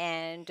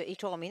 And he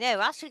told me,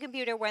 no, ask the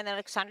computer when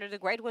Alexander the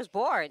Great was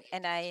born.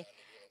 And I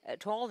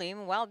told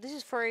him, well, this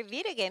is for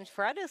video games.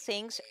 For other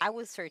things, I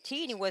was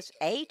 13, he was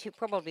 8,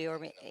 probably, or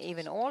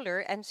even older.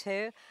 And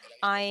so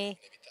I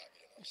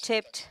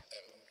tipped,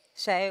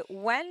 so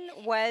when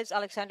was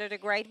Alexander the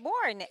Great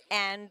born?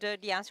 And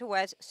the answer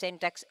was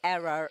syntax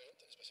error.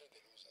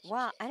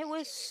 Wow, and I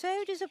was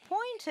so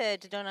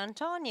disappointed, Don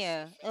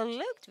Antonio. He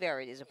looked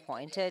very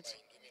disappointed,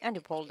 and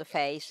he pulled the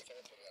face.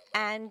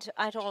 And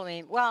I told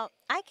him, well,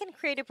 I can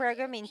create a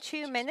program in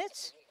 2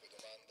 minutes.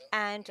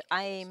 And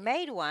I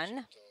made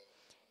one.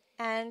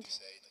 And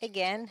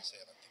again,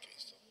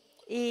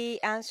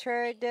 He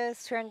answered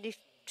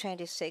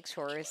 326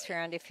 or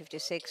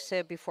 356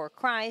 before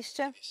Christ,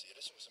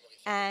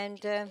 and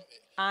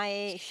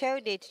I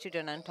showed it to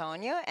Don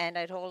Antonio, and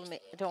I told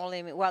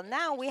him, well,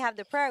 now we have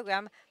the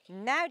program.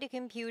 Now the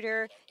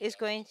computer is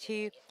going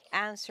to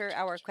answer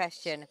our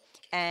question.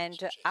 And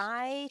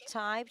I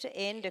typed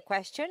in the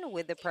question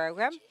with the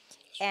program,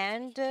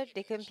 and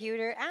the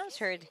computer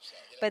answered.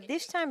 But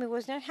this time he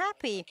was not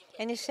happy,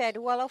 and he said,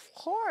 well, of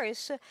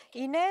course,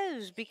 he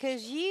knows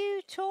because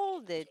you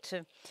told it.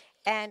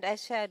 And I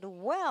said,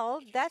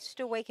 well, that's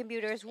the way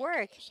computers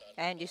work.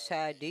 And he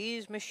said,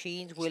 these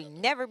machines will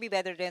never be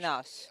better than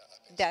us.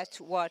 That's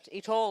what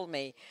he told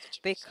me,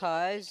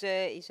 because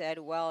he said,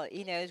 well,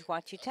 he knows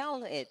what you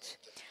tell it.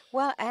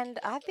 Well, and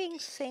I've been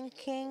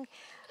thinking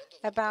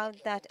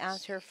about that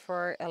answer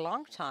for a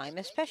long time,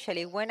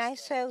 especially when I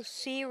saw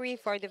Siri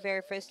for the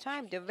very first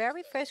time. The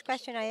very first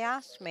question I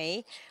asked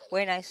me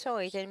when I saw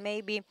it, and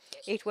maybe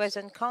it was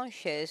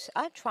unconscious.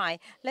 I'll try.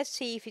 Let's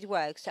see if it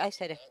works. I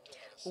said,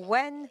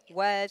 when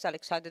was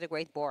Alexander the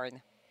Great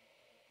born?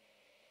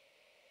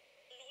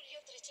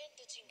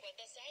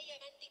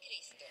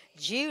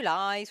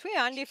 July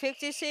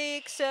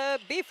 356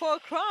 before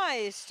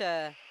Christ.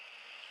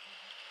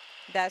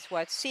 That's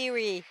what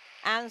Siri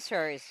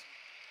answers.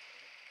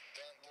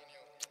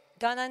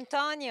 Don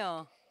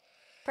Antonio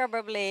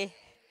probably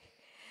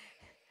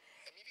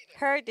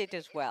heard it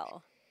as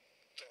well.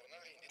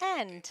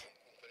 And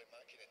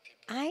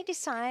I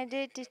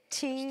decided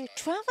to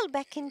travel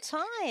back in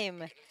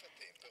time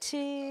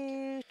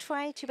to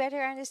try to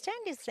better understand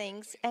these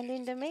things. And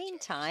in the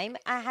meantime,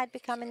 I had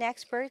become an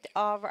expert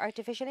of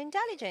artificial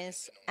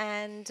intelligence.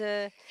 And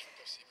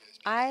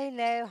I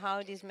know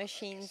how these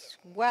machines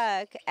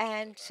work.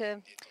 And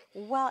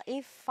well,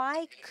 if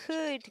I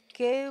could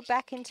go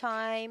back in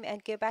time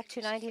and go back to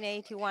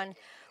 1981,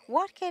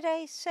 what could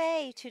I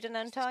say to Don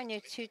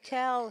Antonio to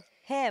tell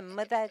him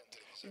that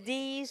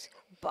these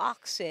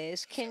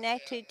boxes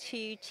connected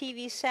to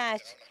TV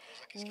set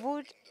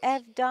would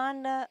have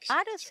done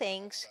other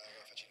things,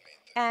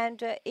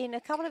 and in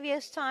a couple of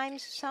years' time,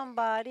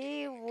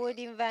 somebody would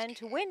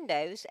invent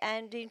Windows,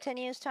 and in 10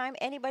 years' time,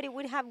 anybody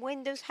would have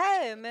Windows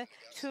Home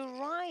to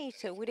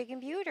write with a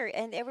computer,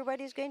 and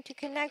everybody's going to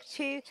connect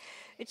to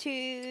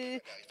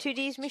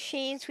these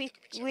machines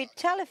with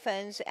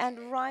telephones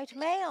and write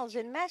mails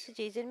and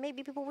messages, and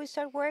maybe people will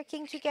start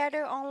working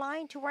together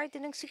online to write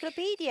an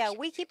encyclopedia,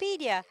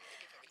 Wikipedia.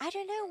 I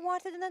don't know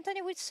what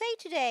Antonio would say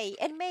today,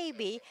 and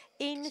maybe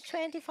in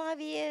 25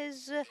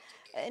 years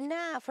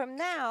from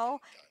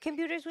now,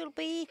 computers will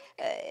be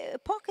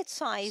pocket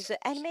size,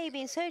 and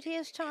maybe in 30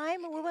 years'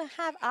 time, we will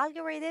have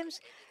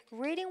algorithms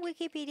reading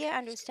Wikipedia,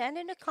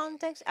 understanding the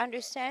context,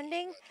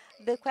 understanding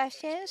the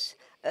questions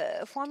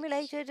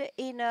formulated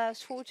in a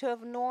sort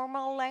of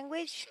normal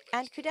language,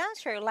 and could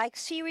answer like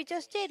Siri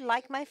just did,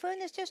 like my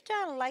phone has just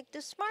done, like the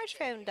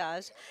smartphone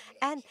does.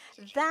 And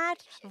that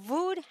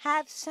would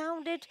have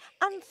sounded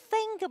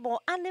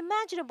unthinkable,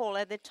 unimaginable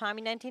at the time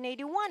in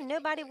 1981.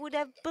 Nobody would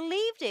have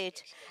believed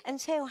it. And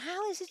so,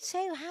 how is it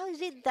so? How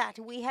is it that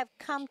we have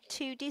come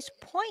to this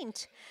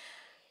point?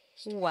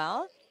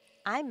 Well,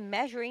 I'm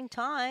measuring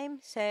time,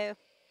 so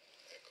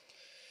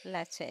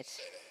let's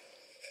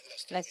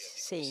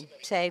see.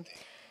 So,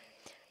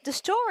 the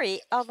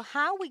story of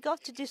how we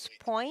got to this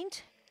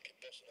point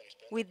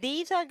with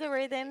these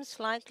algorithms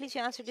likely to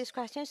answer these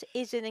questions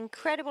is an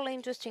incredibly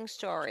interesting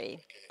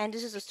story. And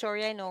this is a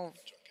story I know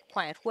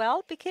quite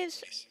well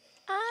because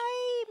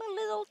I'm a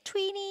little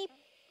teeny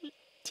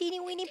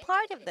weeny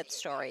part of that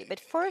story. But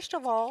first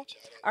of all,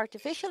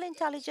 artificial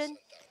intelligence,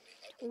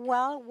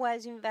 well,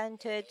 was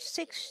invented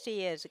 60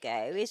 years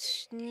ago.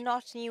 It's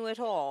not new at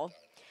all.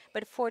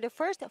 But for the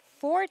first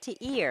 40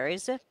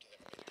 years,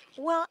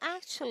 well,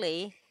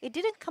 actually, it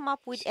didn't come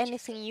up with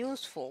anything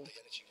useful.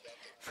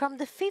 From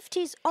the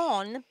 50s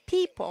on,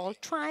 people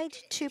tried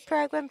to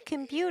program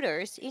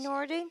computers in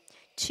order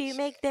to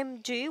make them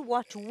do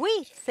what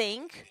we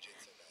think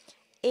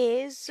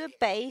is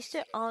based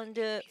on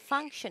the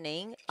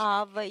functioning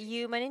of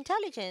human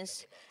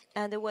intelligence.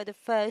 And they were the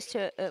first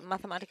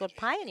mathematical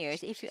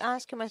pioneers. If you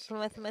ask a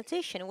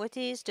mathematician what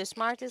is the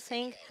smartest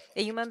thing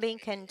a human being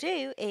can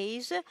do,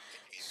 is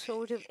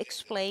sort of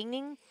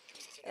explaining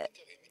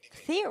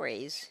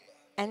theories.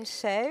 And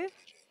so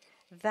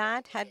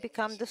that had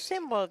become the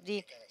symbol of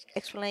the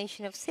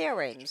explanation of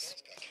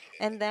theorems.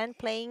 And then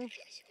playing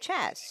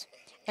chess.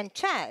 And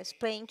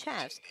playing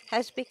chess,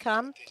 has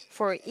become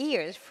for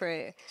years,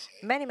 for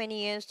many,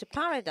 many years, the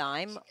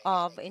paradigm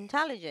of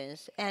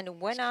intelligence. And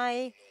when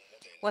I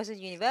was at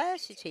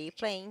university,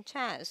 playing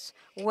chess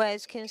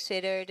was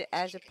considered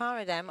as a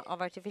paradigm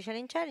of artificial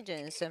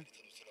intelligence.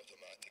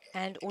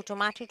 And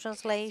automatic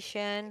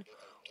translation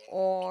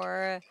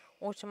or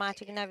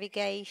automatic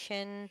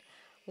navigation,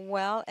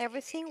 well,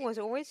 everything was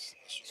always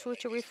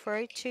sort of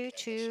referred to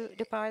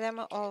the paradigm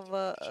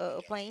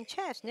of playing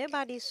chess.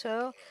 Nobody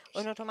saw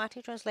an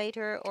automatic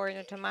translator or an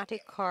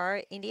automatic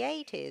car in the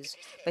 80s.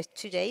 But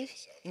today,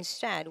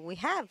 instead, we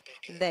have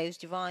those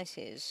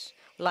devices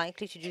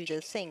likely to do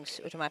those things,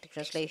 automatic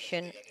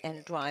translation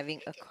and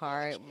driving a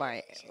car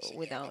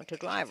without a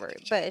driver.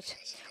 But,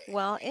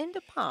 well, in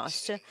the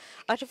past,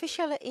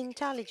 artificial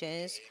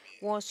intelligence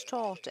was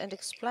taught and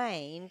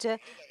explained,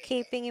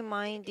 keeping in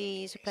mind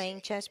this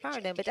playing chess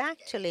paradigm. But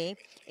actually,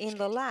 in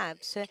the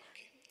labs,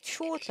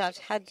 shortcuts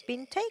had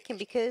been taken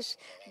because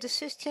the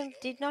system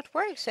did not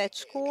work. So at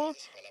school,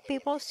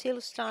 people still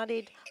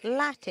studied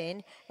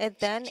Latin, and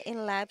then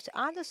in labs,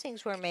 other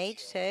things were made.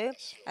 So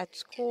at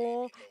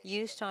school,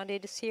 you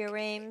studied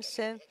theorems,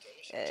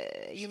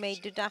 you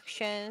made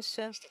deductions,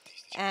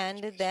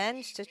 and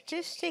then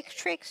statistic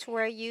tricks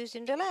were used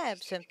in the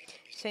labs.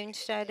 So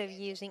instead of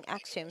using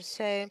axioms,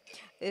 so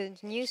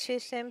new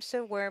systems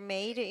were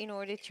made in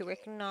order to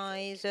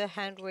recognize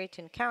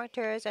handwritten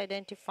characters,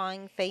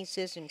 identifying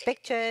faces in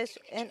pictures,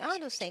 and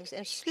other things.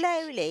 And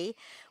slowly,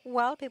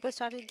 well, people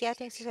started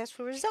getting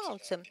successful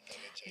results.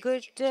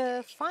 Good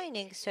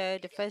findings. So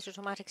the first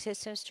automatic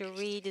systems to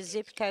read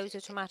zip codes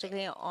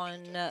automatically on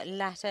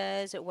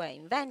letters were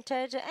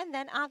invented, and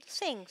then other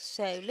things.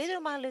 So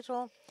little by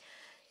little,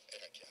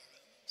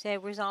 the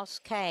results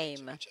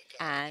came,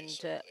 and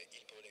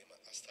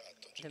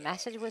the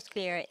message was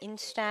clear.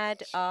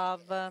 Instead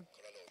of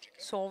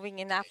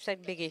solving an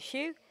abstract big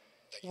issue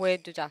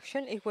with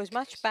deduction, it was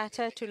much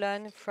better to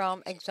learn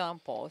from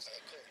examples.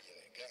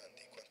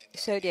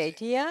 So the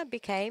idea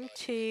became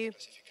to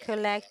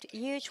collect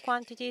huge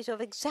quantities of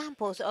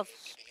examples of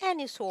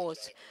any sort,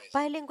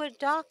 bilingual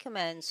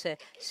documents,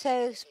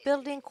 so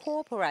building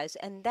corpora,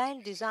 and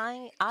then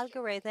design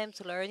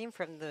algorithms learning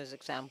from those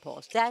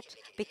examples. That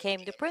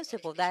became the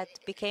principle, that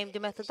became the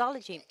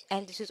methodology,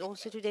 and this is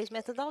also today's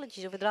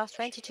methodology. Over the last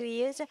 22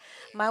 years,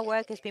 my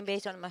work has been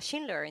based on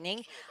machine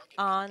learning,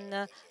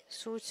 on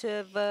sort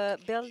of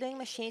building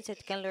machines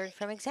that can learn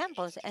from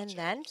examples. And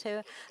then,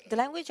 so the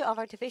language of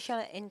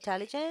artificial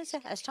intelligence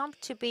has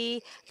stopped to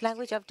be the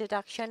language of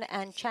deduction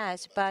and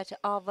chess, but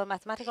of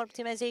mathematical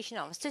optimization,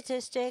 of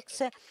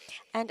statistics,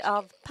 and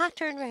of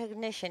pattern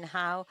recognition,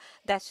 how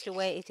that's the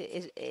way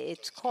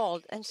it's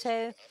called. And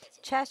so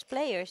chess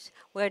players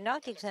were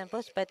not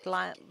examples, but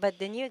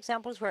the new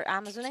examples were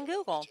Amazon and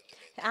Google.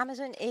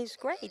 Amazon is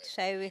great,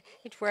 so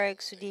it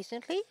works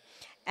decently.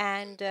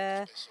 And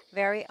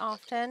very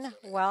often,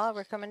 well,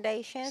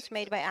 recommendations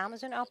made by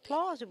Amazon are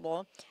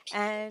plausible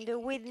and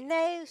with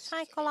no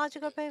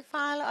psychological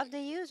profile of the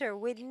user,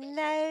 with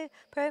no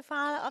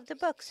profile of the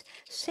books,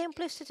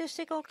 simply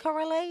statistical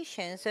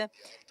correlations,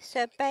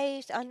 so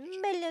based on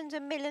millions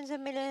and millions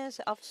and millions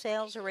of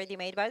sales already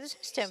made by the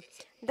system.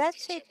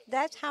 That's it.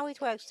 That's how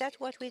it works. That's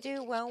what we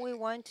do when we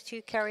want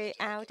to carry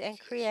out and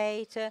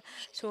create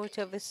sort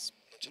of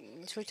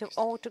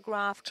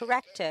autograph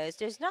correctors.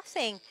 There's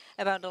nothing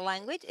about the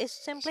language. It's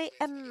simply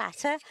a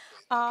matter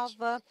of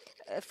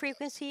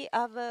frequency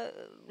of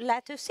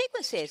letter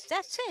sequences.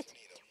 That's it.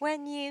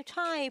 When you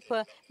type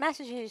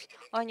messages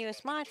on your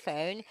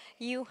smartphone,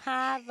 you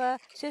have a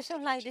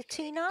system like the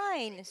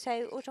T9,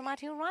 so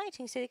automatic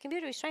writing. So the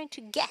computer is trying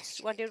to guess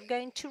what you're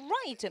going to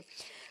write,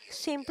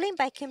 simply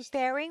by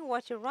comparing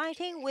what you're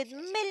writing with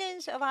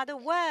millions of other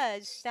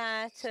words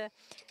that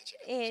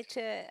it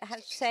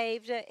has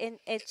saved in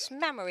its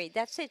memory.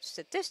 That's it.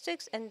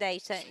 Statistics and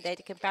data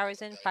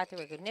comparison, pattern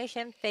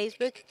recognition.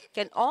 Facebook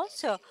can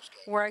also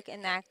work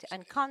and act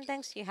on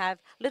contents. You have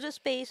little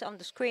space on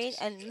the screen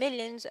and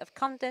millions of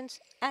contents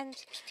and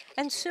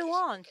so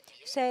on.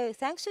 So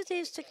thanks to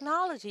this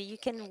technology, you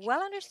can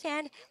well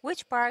understand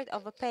which part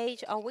of a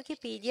page of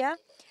Wikipedia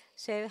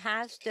so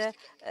has the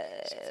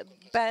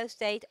birth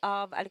date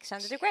of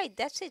Alexander the Great.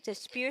 That's it.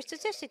 It's pure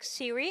statistics.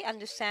 Siri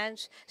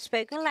understands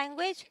spoken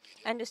language,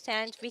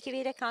 understands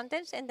Wikipedia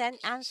contents, and then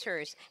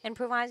answers and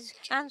provides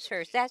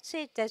answers. That's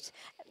it. That's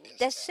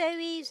so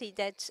easy.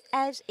 That's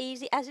as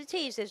easy as it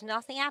is. There's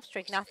nothing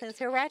abstract, nothing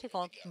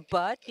theoretical.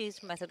 But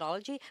this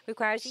methodology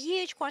requires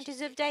huge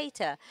quantities of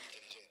data.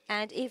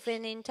 And if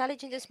an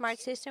intelligent and smart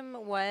system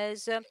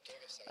was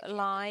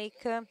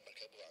like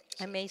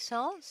a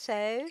missile,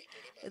 so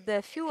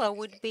the fuel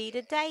would be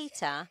the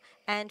data.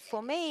 And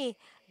for me,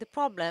 the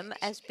problem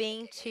has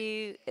been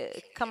to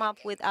come up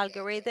with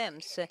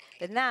algorithms.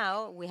 But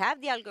now we have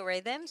the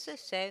algorithms,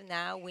 so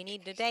now we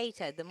need the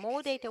data. The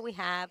more data we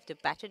have, the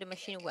better the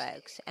machine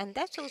works. And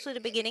that's also the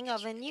beginning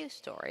of a new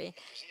story.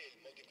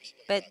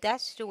 But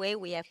that's the way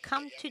we have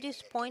come to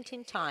this point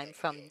in time,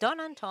 from Don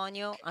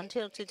Antonio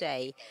until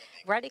today,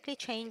 radically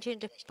changing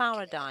the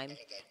paradigm.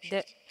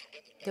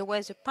 There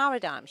was a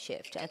paradigm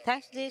shift, and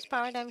thanks to this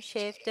paradigm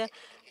shift,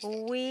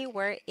 we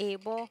were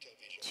able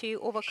to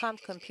overcome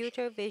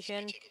computer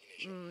vision,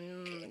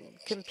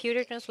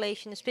 computer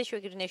translation, speech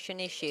recognition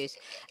issues,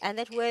 and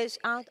that was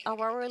out of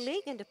our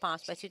league in the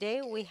past. But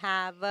today we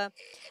have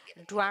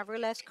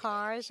driverless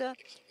cars.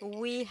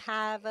 We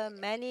have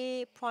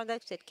many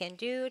products that can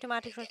do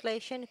automatic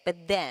translation.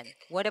 But then,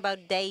 what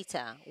about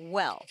data?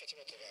 Well,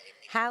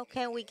 How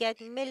can we get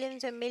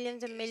millions and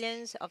millions and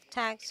millions of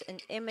text and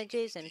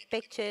images and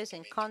pictures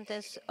and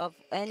contents of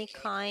any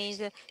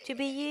kind to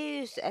be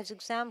used as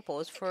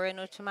examples for an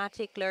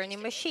automatic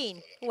learning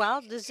machine? Well,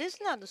 this is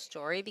not the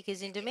story,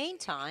 because in the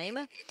meantime,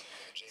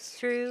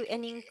 through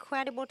an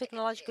incredible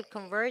technological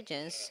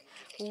convergence,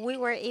 we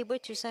were able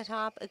to set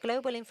up a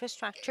global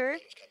infrastructure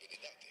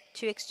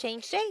to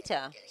exchange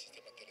data.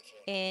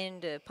 In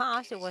the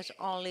past, it was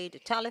only the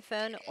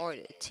telephone or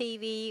the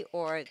TV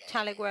or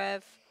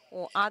telegraph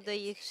or other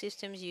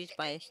systems used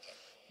by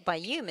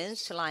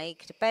humans,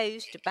 like the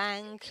post, the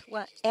bank.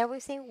 Well,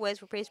 everything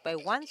was replaced by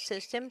one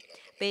system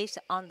based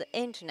on the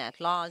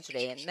internet,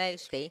 largely and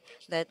mostly,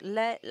 that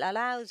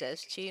allows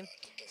us to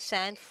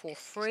send for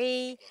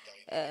free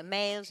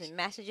mails and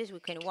messages. We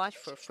can watch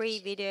for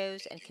free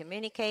videos and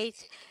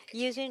communicate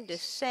using the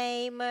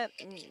same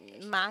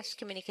mass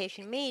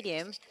communication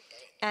medium,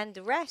 and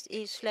the rest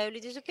is slowly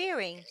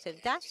disappearing. So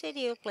that's the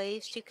ideal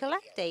place to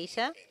collect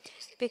data,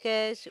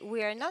 because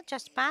we are not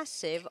just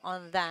passive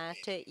on that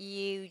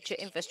huge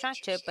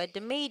infrastructure, but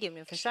the medium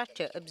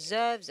infrastructure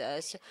observes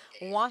us,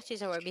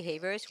 watches our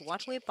behaviors,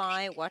 what we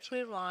buy, what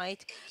we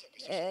write.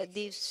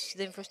 The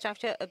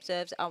infrastructure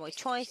observes our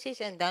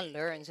choices and then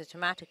learns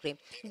automatically.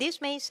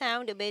 This may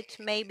sound a bit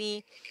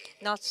maybe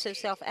not so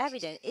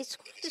self-evident. It's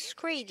quite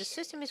discreet. The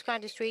system is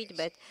quite discreet,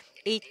 but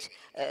it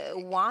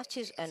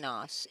watches on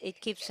us. It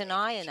keeps an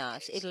eye on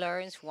us. It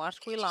learns what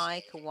we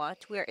like,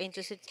 what we're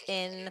interested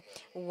in,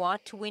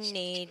 what we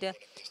need,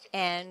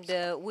 and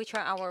which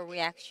are our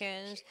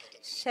reactions.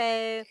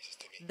 So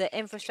the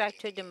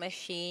infrastructure, the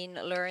machine,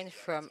 learns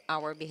from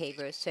our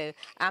behaviors. So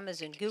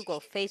Amazon,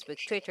 Google,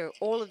 Facebook, Twitter,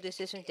 all of the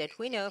systems that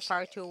we know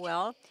far too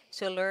well,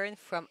 so learn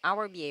from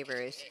our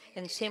behaviors,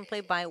 and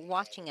simply by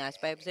watching us,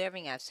 by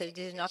observing us. So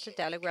this is not a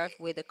telegraph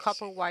with a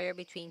copper wire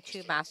between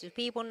two massive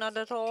people, not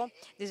at all.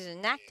 This is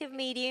an active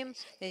medium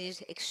that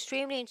is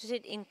extremely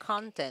interested in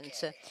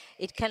content.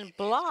 It can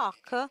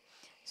block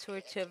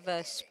sort of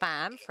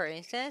spam, for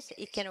instance.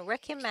 It can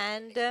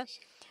recommend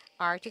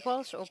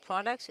articles or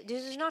products.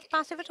 This is not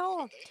passive at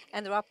all.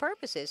 And there are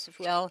purposes.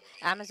 Well,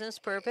 Amazon's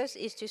purpose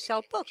is to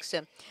sell books.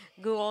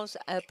 Google's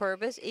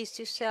purpose is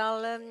to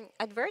sell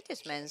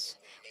advertisements.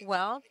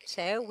 Well,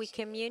 so we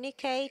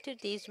communicate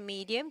this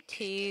medium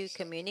to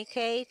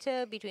communicate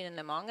between and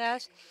among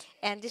us.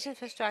 And this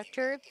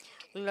infrastructure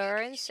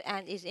learns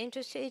and is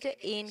interested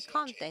in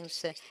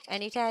contents,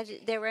 and it has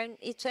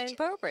its own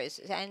purpose.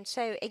 And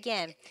so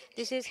again,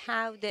 this is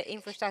how the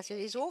infrastructure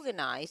is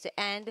organized,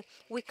 and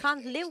we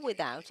can't live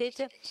without it.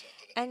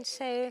 And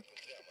so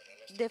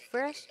the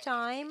first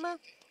time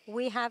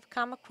we have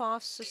come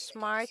across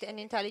smart and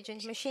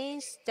intelligent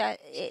machines, that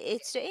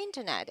it's the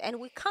internet, and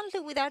we can't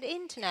live without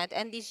internet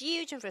and this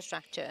huge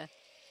infrastructure.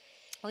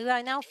 We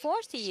are now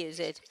forced to use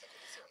it.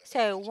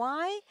 So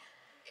why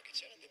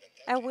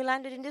we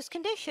landed in this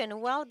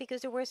condition? Well,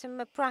 because there were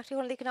some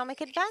practical and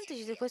economic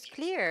advantages. It was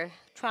clear.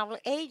 Travel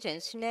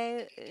agents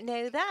know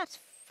that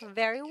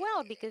very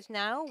well, because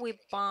now we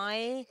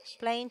buy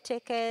plane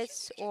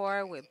tickets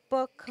or we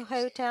book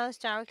hotels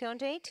directly on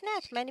the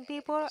internet. Many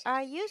people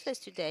are useless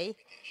today.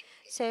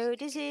 So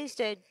this is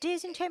the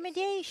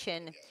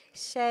disintermediation.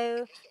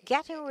 So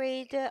getting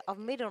rid of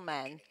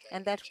middlemen,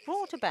 and that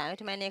brought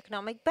about many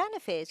economic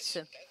benefits.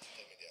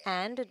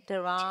 And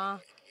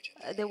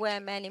there were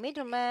many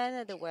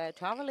middlemen, there were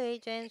travel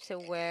agents, there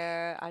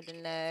were, I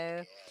don't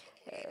know,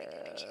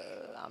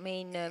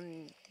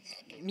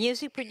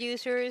 music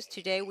producers.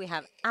 Today we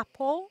have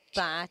Apple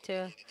that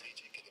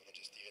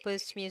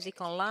puts music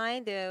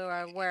online.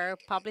 There were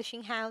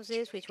publishing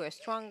houses which were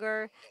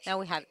stronger. Now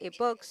we have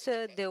e-books.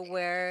 There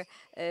were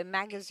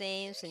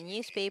magazines and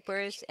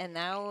newspapers, and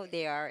now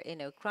they are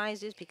in a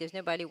crisis because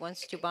nobody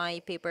wants to buy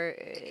paper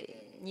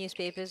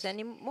newspapers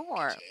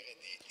anymore.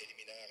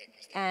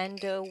 And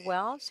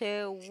well,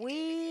 so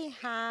we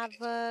have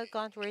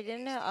gotten rid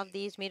of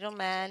these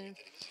middlemen,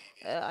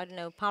 I don't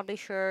know,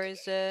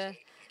 publishers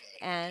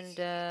and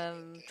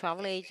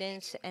travel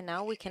agents, and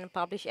now we can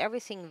publish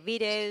everything,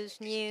 videos,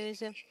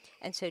 news.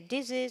 And so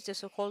this is the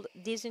so-called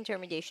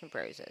disintermediation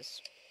process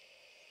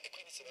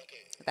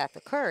that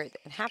occurred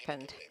and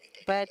happened.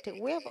 But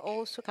we have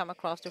also come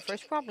across the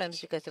first problems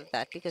because of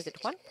that, because at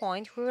one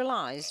point we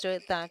realized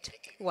that,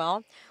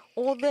 well,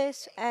 all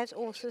this has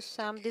also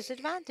some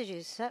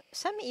disadvantages.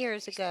 Some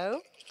years ago,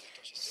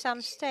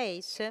 some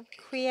states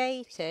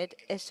created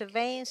a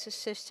surveillance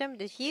system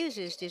that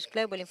uses this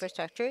global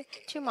infrastructure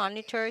to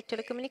monitor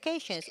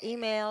telecommunications,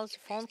 emails,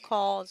 phone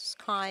calls,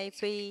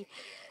 Skype,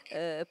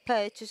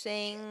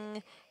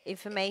 purchasing,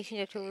 information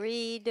that we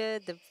read,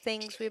 the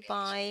things we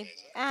buy.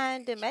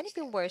 And many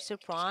people were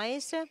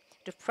surprised.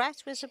 The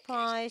press was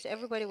surprised.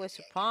 Everybody was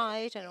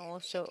surprised and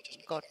also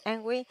got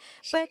angry.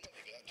 But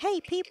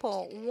hey,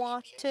 people,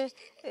 what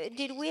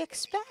did we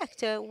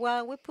expect?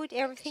 Well, we put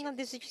everything on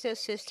this digital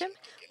system.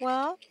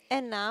 Well,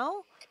 and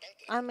now,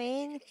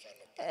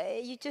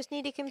 you just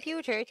need a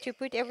computer to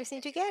put everything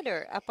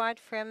together. Apart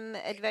from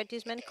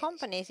advertisement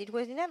companies, it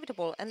was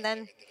inevitable. And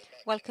then,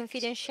 well,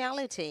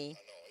 confidentiality,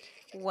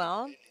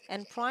 well,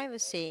 and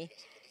privacy.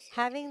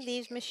 having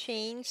these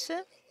machines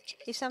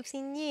is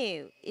something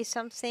new, is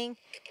something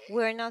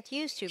we're not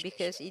used to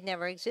because it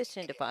never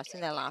existed in the past.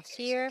 In the last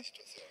year,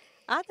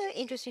 other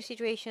interesting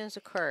situations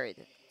occurred.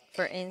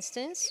 For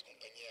instance,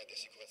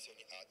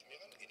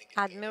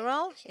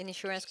 Admiral, an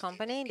insurance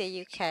company in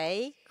the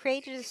UK,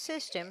 created a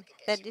system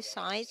that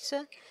decides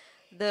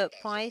the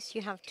price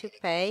you have to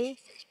pay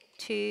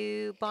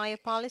to buy a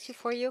policy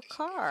for your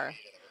car.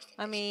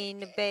 I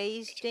mean,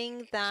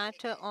 basing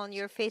that on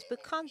your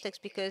Facebook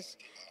context, because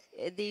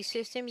the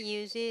system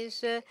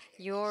uses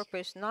your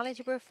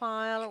personality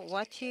profile,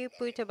 what you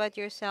put about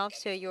yourself,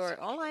 so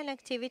your online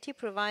activity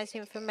provides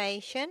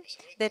information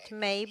that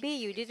maybe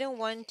you didn't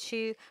want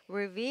to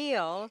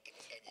reveal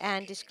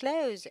and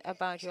disclose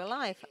about your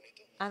life.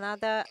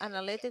 Another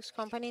analytics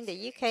company in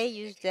the UK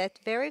used that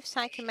very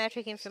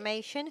psychometric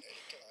information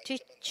to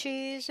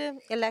choose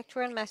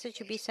electoral message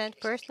to be sent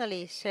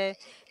personally. So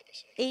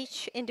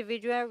each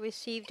individual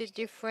received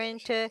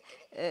different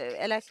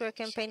electoral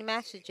campaign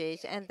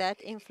messages, and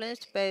that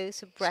influenced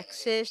both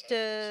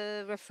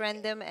Brexit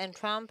referendum and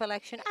Trump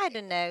election. I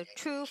don't know,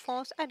 true,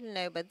 false, I don't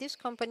know, but this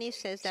company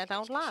says that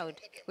out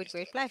loud with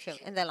great pleasure.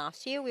 In the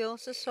last year, we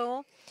also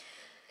saw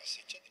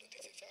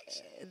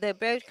the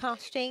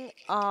broadcasting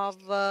of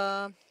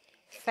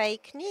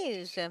fake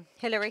news.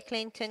 Hillary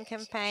Clinton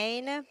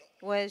campaign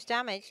was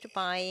damaged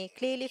by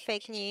clearly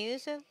fake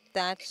news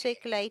that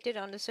circulated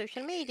on the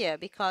social media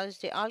because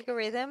the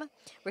algorithm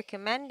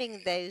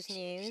recommending those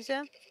news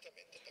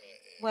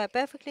were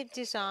perfectly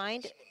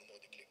designed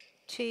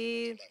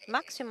to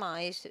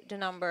maximize the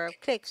number of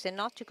clicks and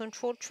not to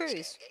control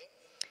truth.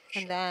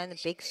 And then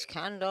big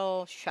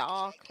scandal,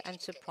 shock, and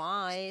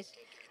surprise.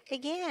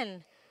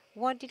 Again,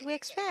 what did we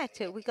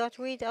expect? We got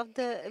rid of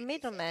the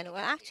middlemen. Well,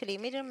 actually,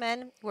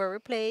 middlemen were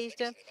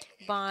replaced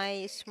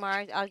by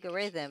smart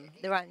algorithm.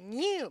 There are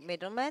new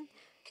middlemen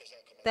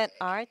that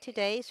are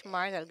today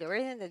smart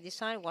algorithms that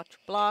decide what to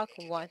block,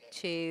 what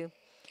to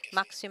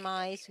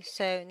maximize.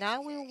 So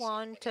now we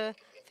want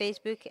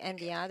Facebook and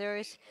the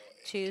others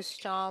to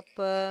stop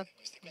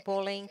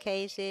bullying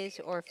cases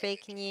or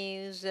fake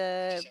news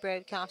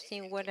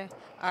broadcasting. What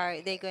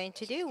are they going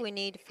to do? We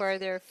need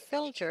further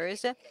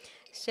filters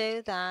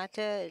so that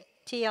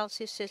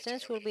TLC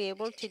systems will be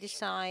able to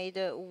decide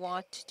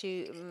what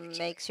to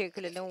make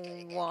circulate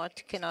and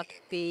what cannot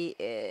be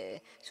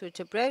sort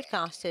of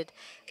broadcasted.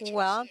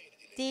 Well,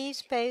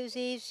 this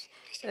poses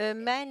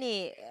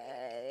many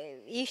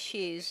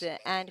issues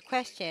and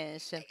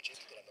questions.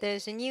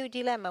 There's a new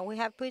dilemma. We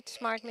have put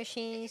smart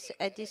machines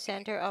at the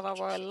center of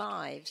our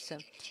lives.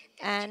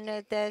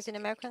 And there's an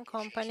American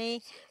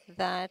company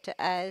that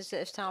has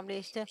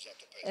established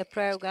a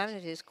program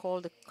that is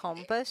called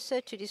Compass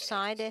to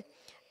decide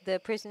the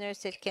prisoners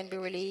that can be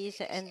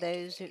released and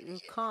those who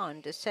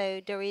can't.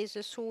 So there is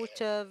a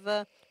sort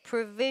of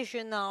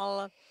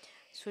provisional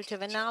sort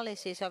of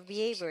analysis of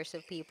behaviors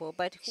of people.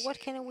 But what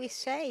can we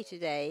say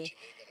today?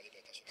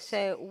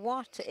 So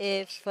what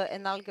if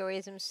an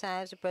algorithm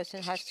says a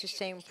person has to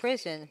stay in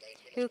prison?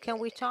 Who can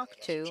we talk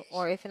to?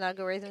 Or if an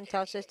algorithm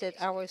tells us that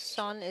our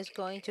son is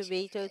going to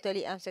be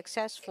totally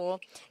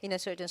unsuccessful in a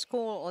certain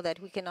school, or that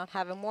we cannot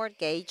have a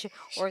mortgage,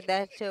 or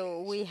that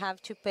we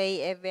have to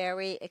pay a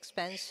very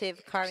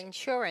expensive car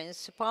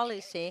insurance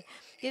policy.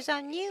 These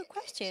are new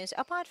questions.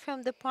 Apart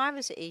from the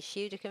privacy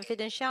issue, the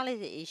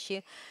confidentiality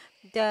issue,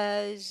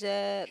 there's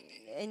a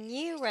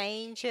new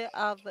range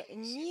of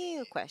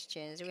new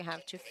questions we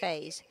have to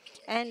face.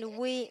 And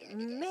we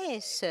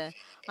miss,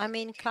 I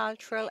mean,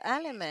 cultural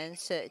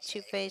elements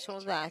to face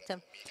all that.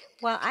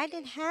 Well, I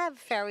didn't have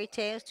fairy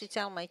tales to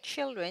tell my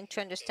children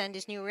to understand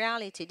this new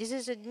reality. This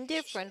is a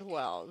different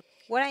world.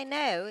 What I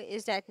know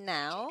is that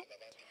now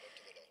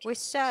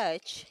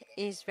research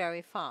is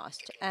very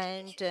fast,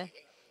 and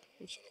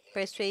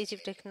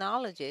persuasive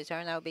technologies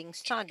are now being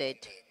studied.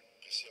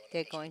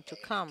 They're going to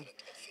come.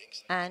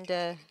 And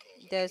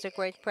there's a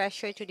great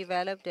pressure to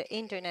develop the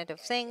Internet of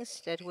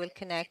Things that will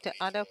connect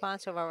other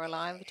parts of our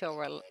life to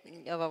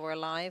our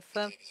life.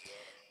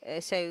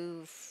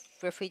 So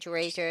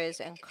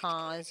refrigerators and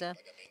cars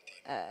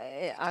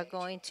are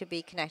going to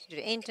be connected to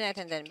the Internet,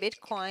 and then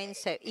Bitcoin,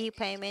 so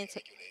e-payments.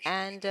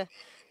 And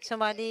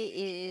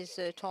somebody is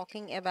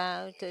talking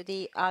about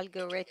the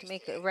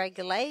algorithmic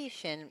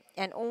regulation,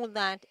 and all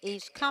that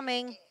is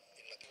coming.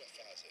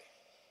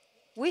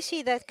 We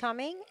see that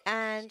coming,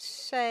 and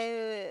so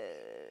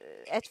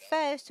at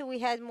first we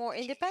had more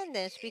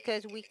independence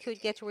because we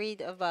could get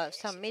rid of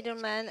some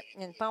middlemen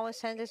and power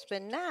centers,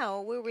 but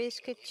now we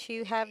risk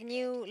to have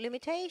new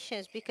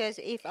limitations, because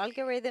if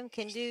algorithm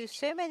can do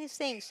so many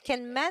things,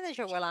 can manage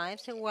our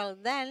lives, well,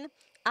 then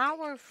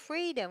our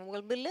freedom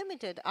will be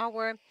limited,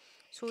 our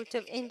sort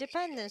of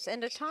independence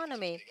and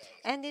autonomy.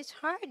 And it's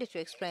hard to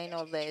explain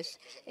all this.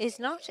 It's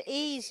not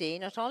easy,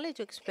 not only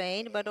to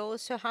explain, but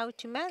also how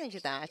to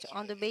manage that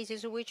on the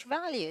basis of which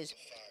values.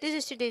 This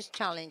is today's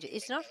challenge.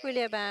 It's not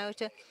really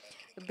about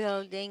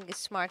building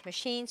smart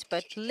machines,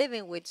 but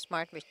living with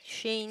smart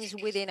machines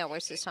within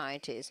our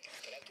societies.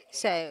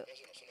 So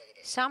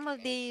Some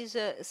of these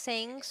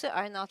things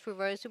are not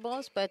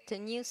reversibles, but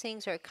new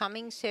things are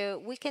coming,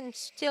 so we can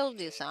still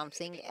do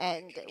something,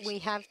 and we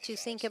have to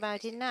think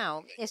about it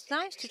now. It's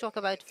nice to talk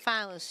about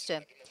Faust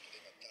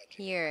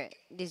here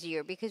this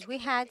year because we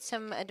had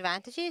some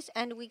advantages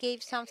and we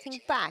gave something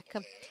back.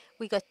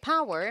 We got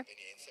power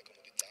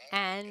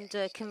and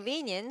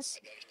convenience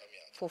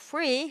for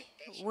free.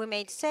 We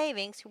made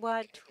savings,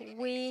 but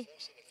we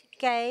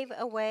gave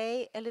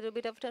away a little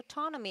bit of the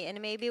autonomy,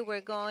 and maybe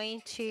we're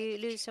going to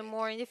lose some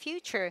more in the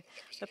future.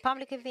 But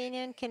public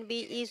opinion can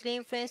be easily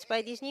influenced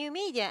by these new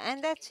media,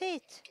 and that's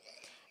it.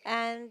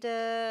 And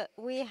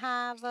we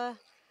have a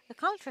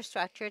culture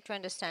structure to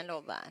understand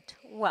all that.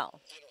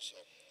 Well,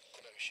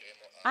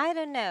 I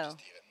don't know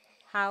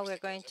how we're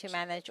going to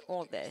manage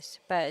all this,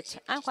 but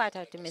I'm quite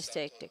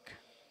optimistic.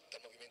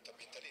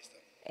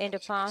 In the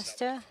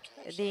past,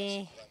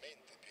 the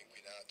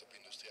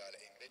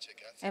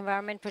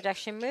environment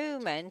protection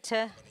movement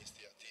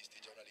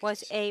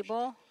was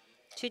able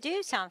to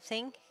do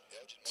something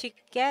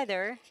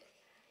together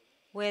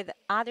with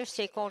other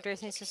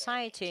stakeholders in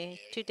society.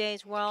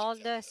 Today's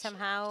world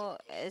somehow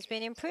has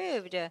been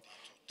improved,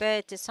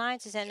 but the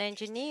scientists and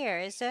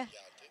engineers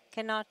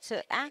cannot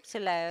act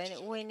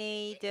alone. We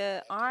need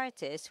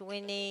artists.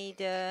 We need,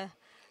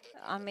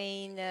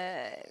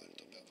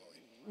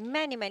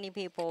 many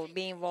people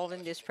be involved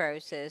in this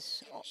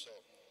process.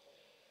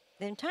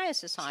 The entire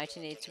society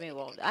needs to be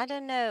involved. I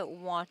don't know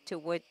what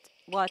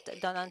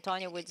Don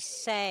Antonio would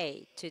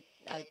say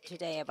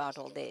today about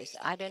all this.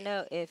 I don't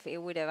know if he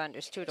would have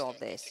understood all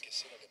this.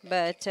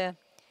 But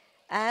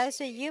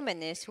as a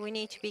humanist, we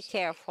need to be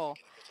careful.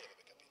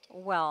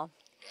 Well,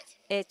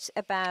 it's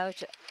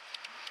about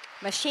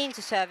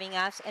machines serving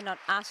us and not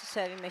us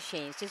serving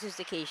machines. This is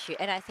the key issue.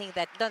 And I think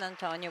that Don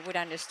Antonio would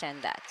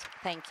understand that.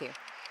 Thank you.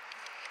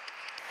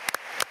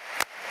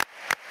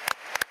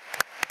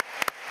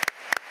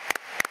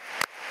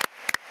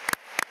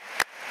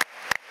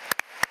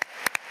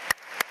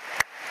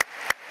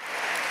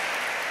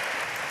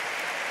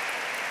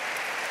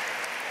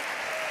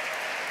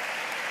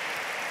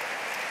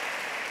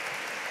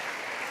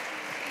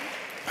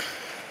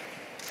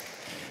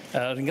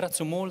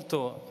 Ringrazio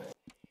molto.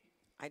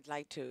 I'd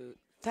like to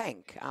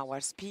thank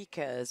our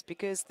speakers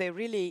because they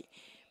really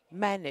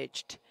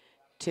managed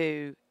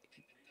to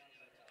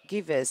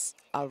give us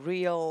a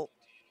real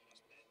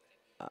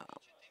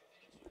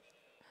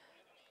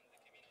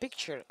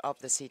picture of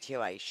the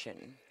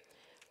situation.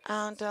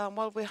 And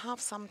well, we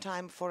have some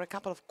time for a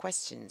couple of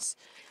questions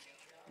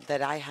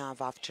that I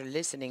have after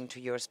listening to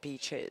your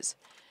speeches.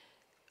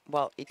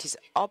 Well, it is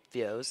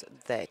obvious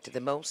that the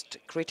most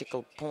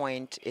critical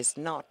point is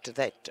not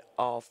that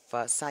of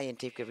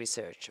scientific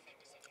research.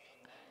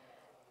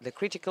 The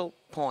critical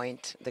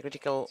point, the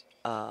critical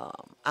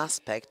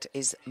aspect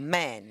is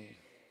man.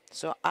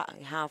 So I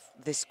have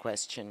this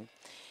question.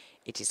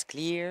 It is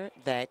clear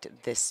that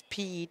the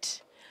speed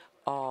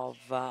of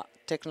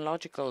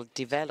technological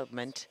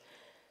development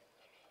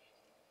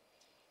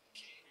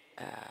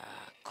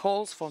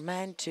calls for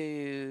man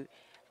to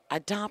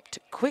adapt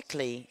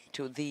quickly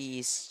to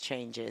these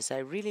changes. I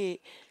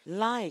really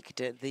liked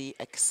the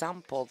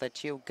example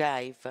that you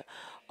gave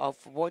of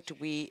what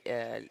we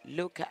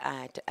look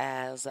at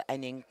as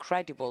an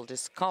incredible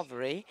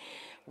discovery,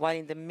 while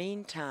in the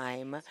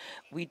meantime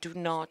we do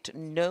not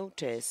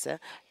notice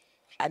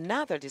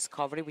another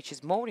discovery which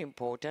is more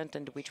important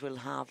and which will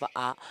have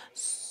a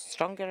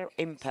stronger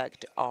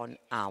impact on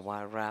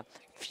our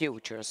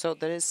future. So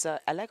there is a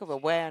lack of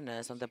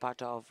awareness on the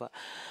part of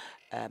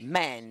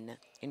men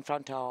in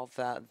front of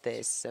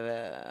this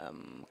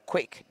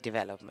quick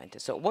development.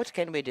 So what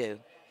can we do?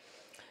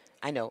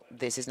 I know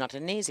this is not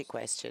an easy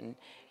question.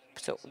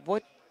 So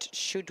what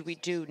should we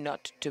do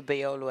not to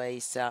be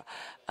always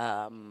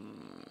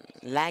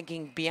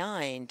lagging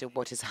behind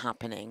what is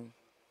happening?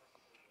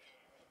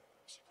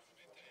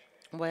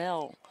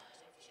 Well,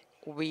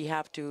 we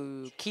have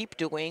to keep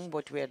doing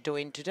what we are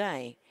doing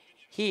today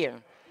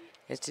here.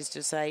 That is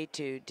to say,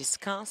 to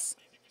discuss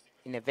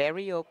in a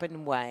very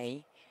open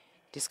way,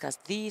 discuss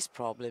these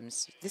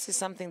problems. This is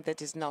something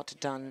that is not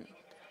done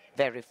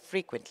very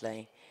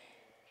frequently.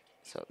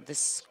 So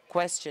this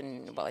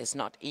question, well, it's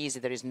not easy.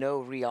 There is no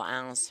real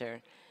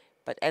answer.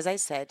 But as I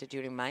said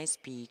during my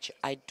speech,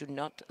 I do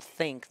not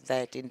think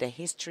that in the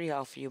history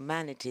of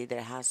humanity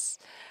there has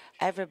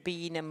ever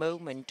been a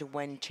moment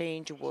when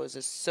change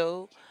was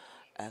so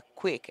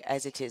quick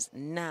as it is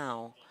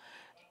now.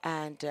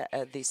 And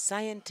the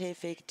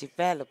scientific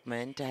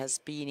development has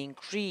been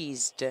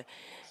increased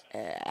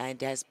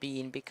and has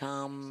been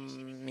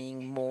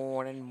becoming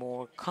more and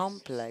more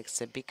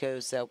complex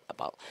because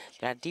well,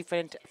 there are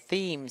different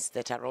themes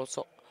that are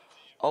also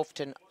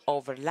often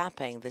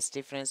overlapping, this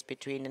difference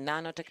between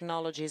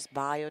nanotechnologies,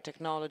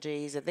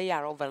 biotechnologies. They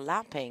are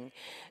overlapping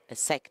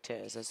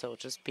sectors, so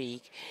to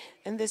speak.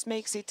 And this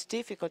makes it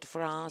difficult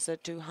for us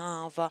to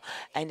have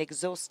an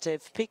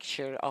exhaustive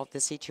picture of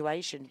the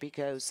situation,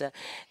 because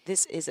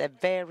this is a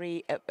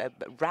very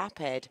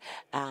rapid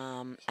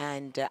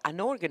and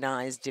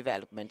unorganized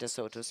development,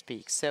 so to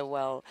speak. So,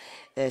 well,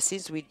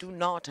 since we do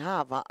not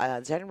have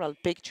a general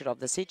picture of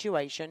the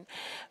situation,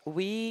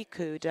 we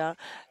could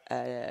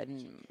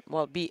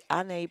well, be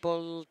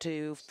unable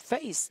to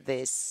face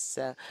this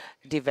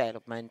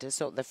development.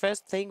 So the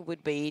first thing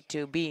would be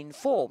to be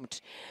informed,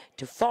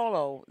 to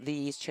follow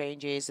these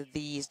changes,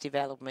 these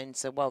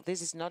developments. Well,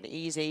 this is not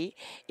easy,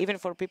 even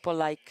for people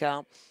like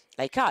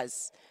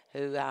us,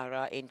 who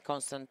are in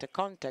constant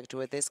contact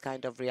with this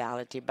kind of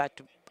reality.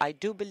 But I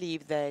do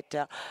believe that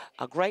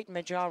a great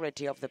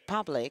majority of the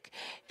public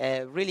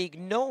really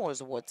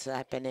ignores what's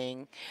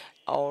happening,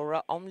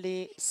 or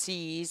only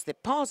sees the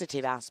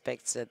positive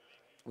aspects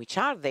which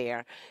are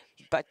there,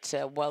 but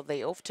well,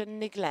 they often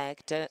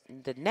neglect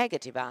the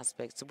negative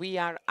aspects. We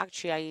are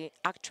actually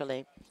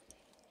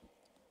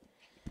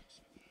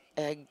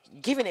uh,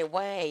 giving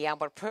away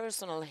our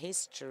personal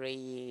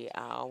history,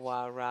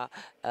 our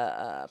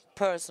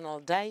personal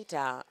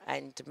data,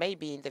 and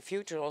maybe in the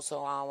future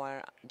also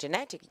our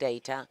genetic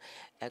data.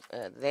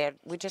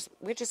 We're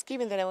just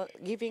giving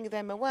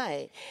them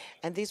away,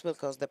 and this will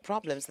cause the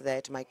problems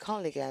that my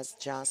colleague has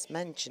just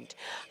mentioned.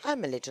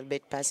 I'm a little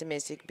bit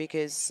pessimistic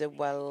because,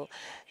 well,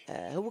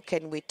 who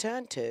can we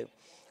turn to?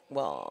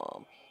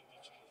 Well,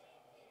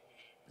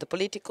 the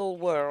political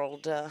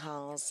world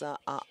has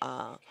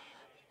a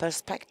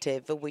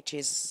perspective which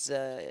is,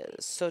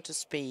 so to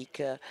speak,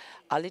 a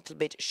little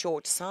bit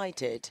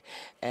short-sighted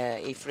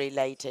if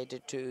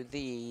related to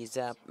these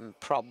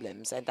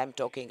problems, and I'm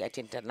talking at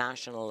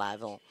international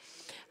level.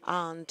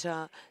 And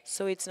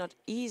so it's not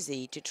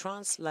easy to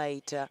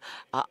translate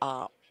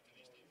a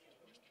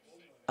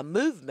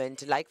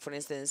movement like, for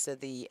instance,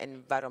 the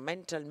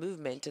environmental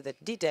movement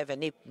that did have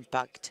an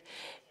impact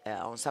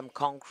on some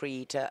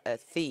concrete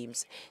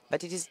themes,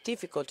 but it is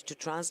difficult to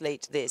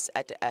translate this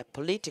at a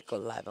political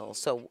level.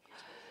 So,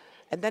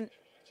 and then,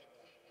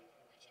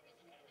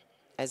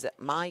 as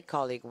my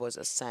colleague was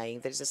saying,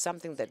 there is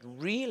something that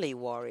really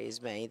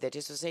worries me, that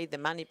is to say the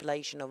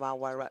manipulation of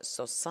our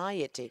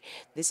society.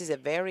 This is a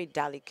very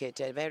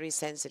delicate, a very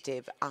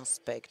sensitive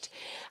aspect.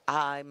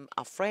 I'm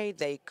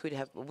afraid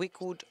we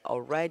could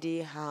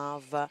already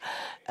have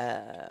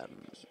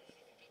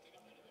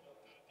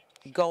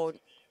gone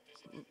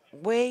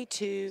way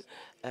too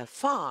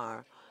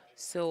far.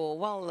 So,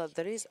 well,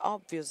 there is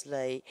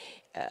obviously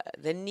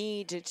the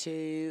need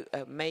to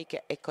make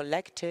a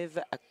collective,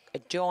 a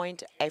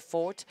joint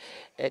effort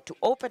to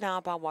open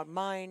up our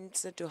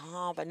minds, to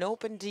have an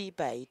open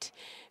debate,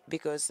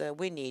 because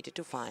we need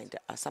to find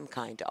some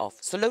kind of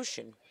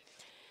solution.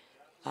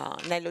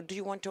 Nello, do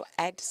you want to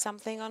add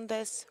something on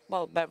this?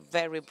 Well, but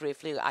very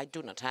briefly, I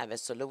do not have a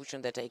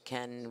solution that I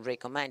can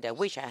recommend. I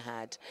wish I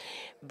had,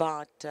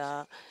 but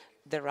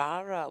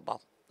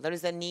there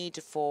is a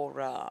need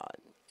for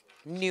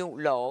new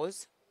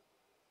laws.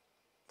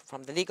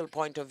 From the legal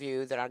point of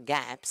view, there are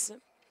gaps,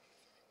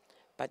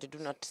 but I do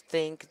not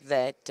think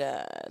that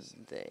the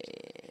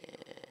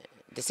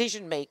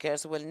decision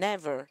makers will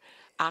never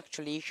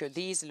actually issue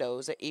these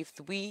laws if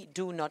we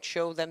do not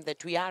show them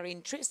that we are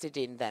interested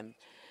in them.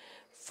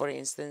 For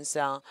instance,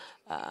 there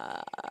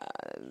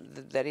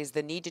is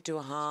the need to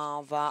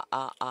have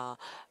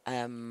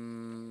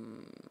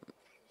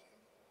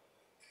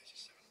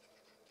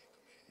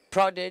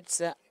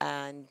products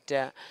and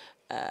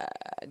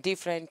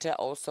different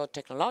also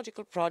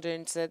technological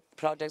products,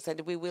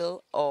 and we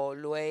will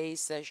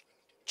always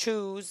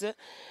choose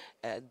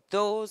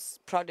those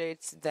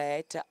products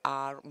that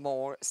are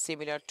more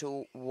similar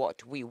to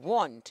what we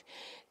want.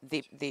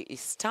 The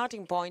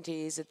starting point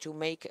is to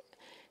make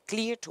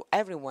clear to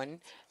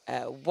everyone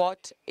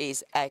what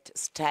is at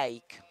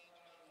stake.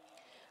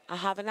 I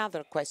have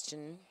another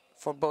question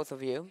for both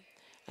of you,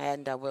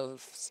 and I will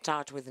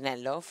start with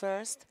Nello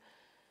first.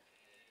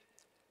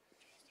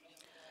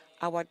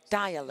 Our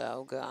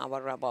dialogue,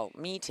 our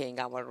meeting,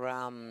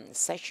 our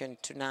session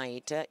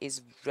tonight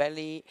is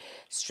really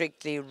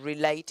strictly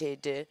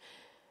related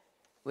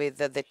with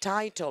the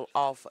title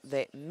of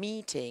the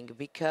meeting,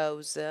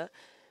 because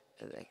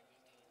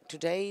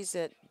today's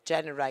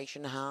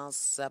generation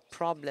has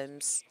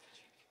problems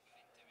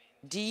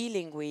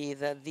dealing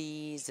with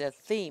these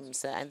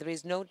themes, and there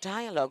is no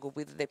dialogue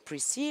with the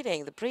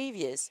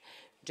previous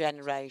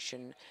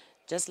generation,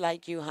 just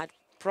like you had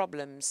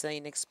problems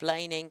in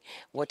explaining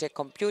what a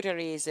computer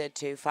is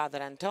to Father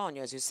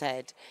Antonio, as you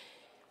said.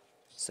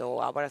 So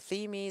our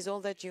theme is all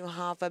that you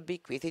have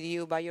bequeathed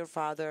you by your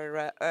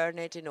father, earn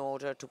it in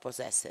order to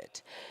possess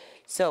it.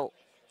 So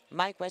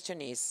my question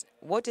is,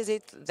 what is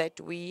it that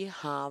we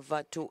have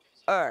to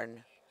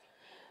earn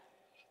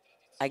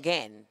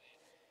again?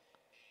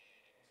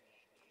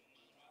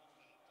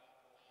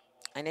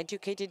 An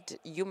educated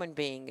human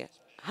being,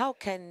 how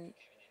can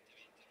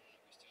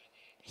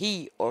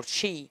he or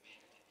she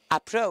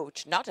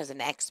approach, not as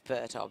an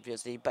expert,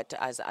 obviously, but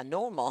as a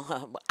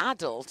normal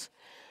adult,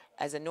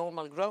 as a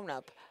normal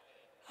grown-up,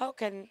 how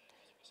can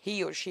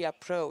he or she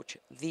approach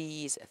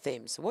these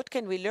themes? What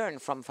can we learn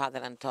from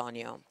Father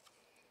Antonio?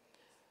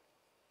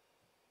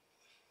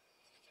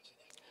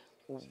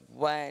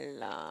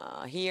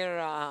 Well, here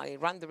I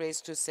run the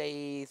risk to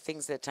say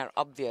things that are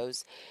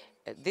obvious.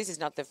 This is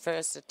not the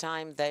first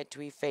time that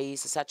we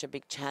face such a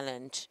big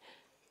challenge.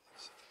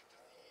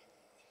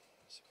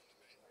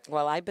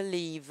 Well, I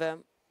believe,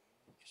 well,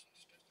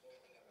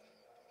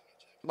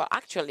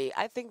 actually,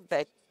 I think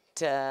that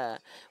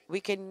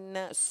we can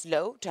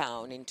slow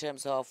down in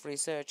terms of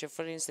research.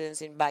 For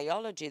instance, in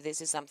biology,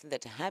 this is something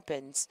that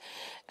happens.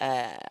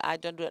 I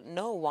don't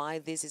know why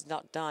this is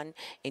not done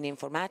in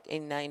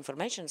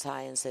information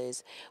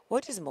sciences.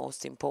 What is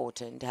most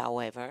important,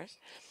 however,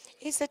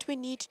 is that we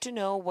need to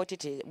know what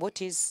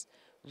is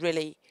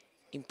really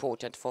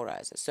important for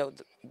us. So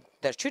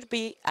there should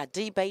be a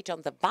debate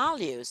on the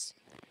values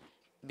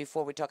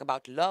before we talk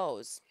about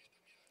laws.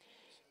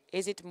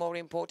 Is it more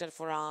important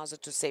for us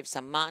to save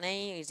some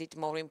money? Is it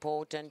more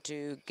important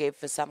to give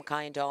some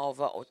kind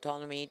of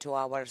autonomy to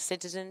our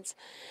citizens?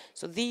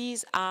 So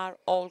these are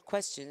all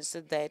questions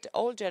that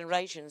all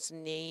generations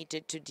need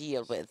to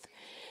deal with.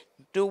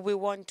 Do we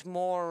want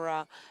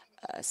more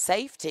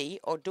safety,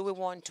 or do we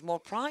want more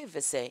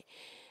privacy?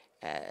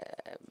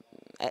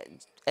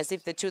 As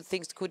if the two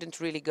things couldn't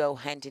really go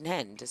hand in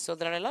hand. So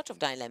there are a lot of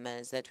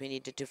dilemmas that we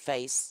needed to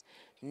face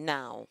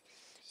now.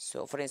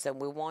 So, for instance,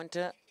 we want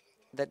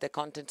that the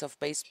contents of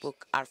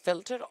Facebook are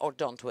filtered, or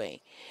don't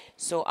we?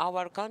 So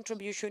our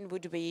contribution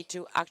would be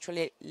to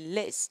actually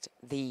list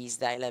these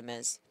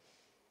dilemmas.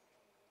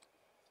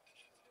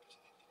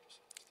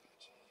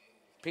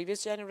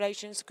 Previous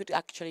generations could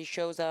actually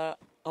show us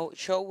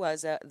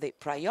the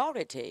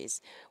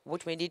priorities,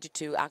 what we needed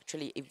to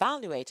actually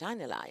evaluate,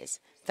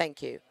 analyze.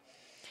 Thank you.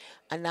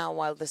 And now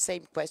I'll the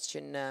same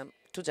question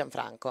to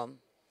Gianfranco.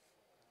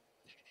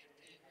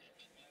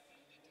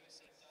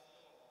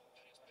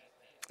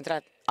 There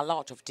are a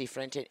lot of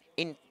different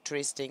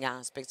interesting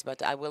aspects,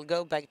 but I will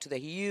go back to the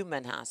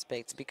human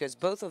aspects, because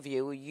both of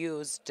you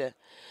used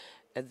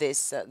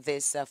this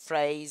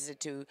phrase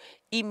to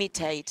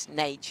imitate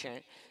nature.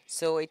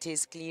 So it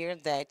is clear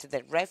that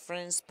the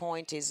reference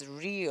point is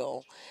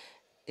real.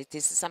 It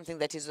is something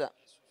that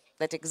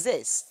that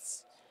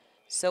exists.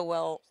 So,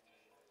 well,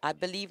 I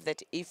believe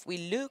that if we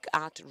look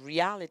at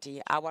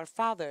reality, our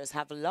fathers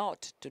have a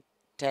lot to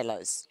tell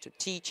us, to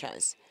teach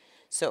us.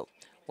 So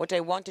what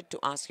I wanted to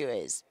ask you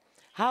is,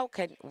 how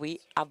can we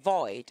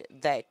avoid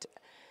that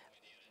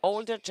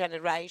older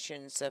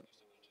generations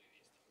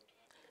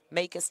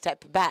make a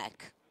step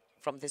back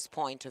from this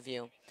point of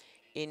view?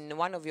 In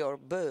one of your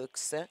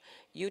books,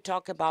 you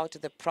talk about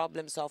the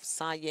problems of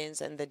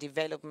science and the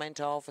development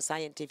of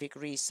scientific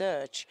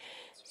research.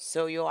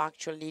 So you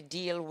actually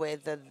deal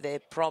with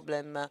the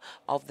problem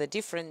of the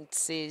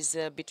differences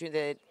between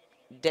the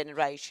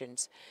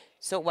generations.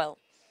 So, well,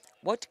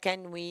 what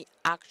can we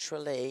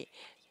actually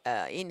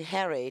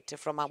inherit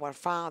from our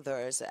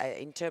fathers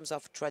in terms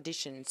of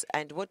traditions,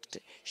 and what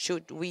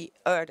should we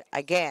earn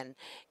again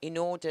in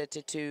order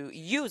to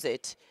use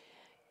it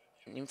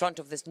in front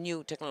of these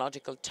new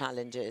technological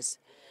challenges?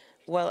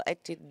 Well,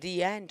 at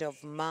the end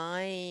of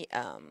my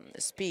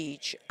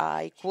speech,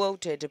 I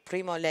quoted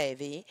Primo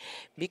Levi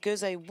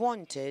because I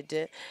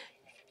wanted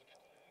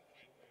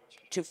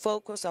to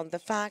focus on the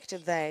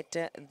fact that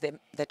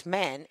that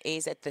man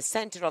is at the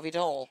center of it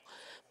all.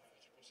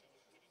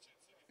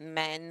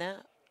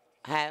 Men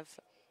have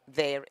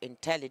their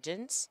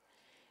intelligence,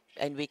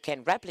 and we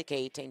can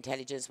replicate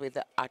intelligence with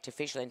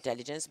artificial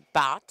intelligence,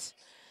 but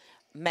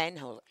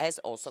man has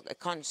also a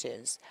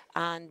conscience.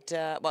 And,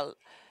 well,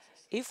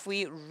 if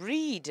we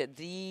read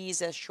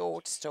these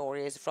short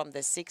stories from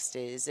the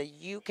 60s,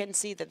 you can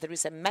see that there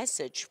is a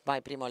message by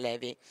Primo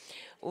Levi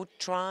who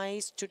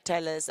tries to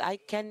tell us, I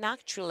can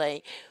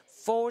actually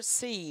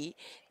foresee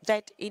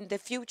that in the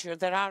future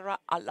there are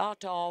a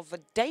lot of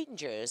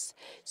dangers.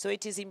 So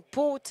it is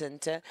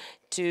important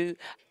to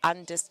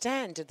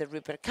understand the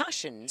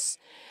repercussions.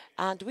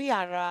 And we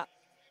are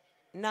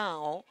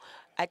now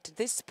at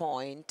this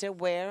point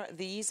where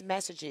these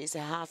messages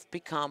have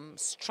become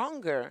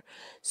stronger.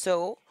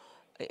 So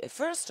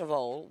first of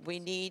all, we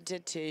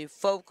need to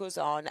focus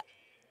on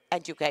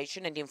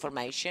education and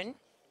information,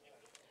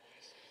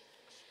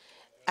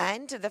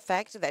 and the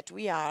fact that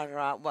we are,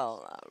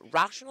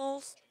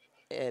 rational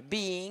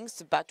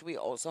beings, but we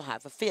also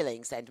have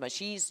feelings, and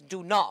machines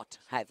do not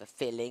have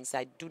feelings.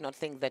 I do not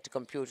think that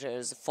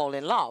computers fall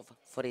in love,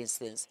 for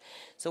instance.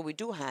 So we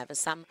do have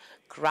some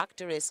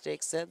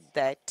characteristics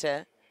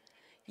that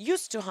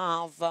used to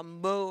have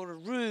more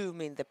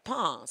room in the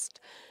past.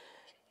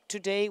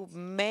 Today,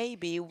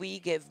 maybe we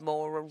give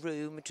more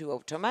room to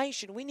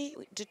automation. We need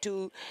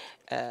to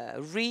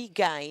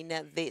regain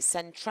the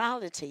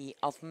centrality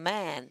of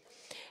man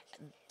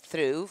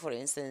through, for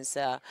instance,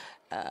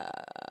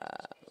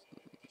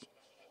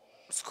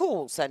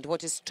 schools and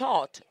what is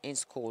taught in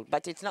school.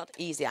 But it's not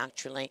easy,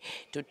 actually,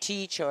 to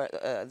teach or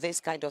this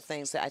kind of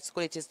things at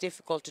school. It is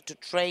difficult to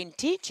train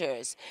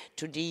teachers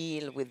to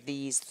deal with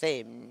these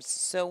themes.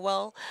 So,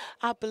 well,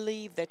 I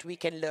believe that we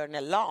can learn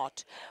a lot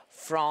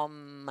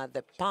from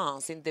the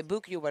past. In the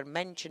book you were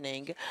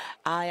mentioning,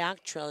 I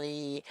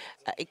actually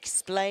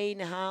explain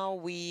how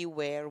we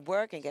were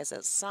working as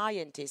a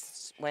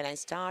scientists when I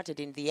started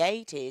in the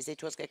 80s.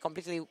 It was a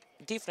completely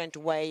different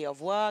way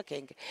of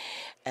working,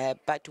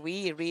 but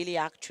we really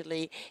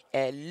actually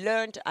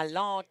learned a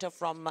lot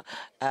from,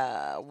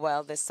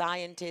 well, the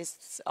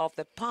scientists of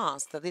the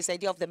past. This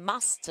idea of the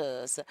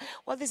masters,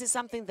 well, this is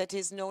something that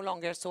is no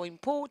longer so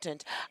important.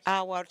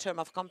 Our term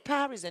of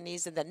comparison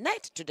is the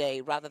net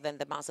today rather than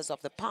the masters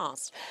of the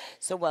past.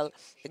 So, well,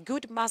 the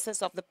good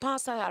masters of the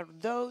past are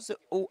those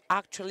who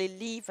actually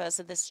leave us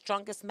the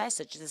strongest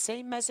message, the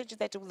same message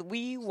that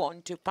we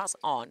want to pass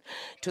on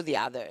to the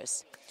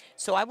others.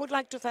 So I would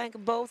like to thank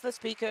both the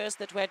speakers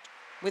that were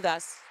with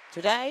us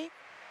today.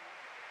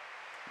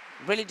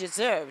 Really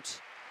deserved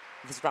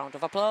this round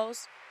of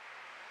applause.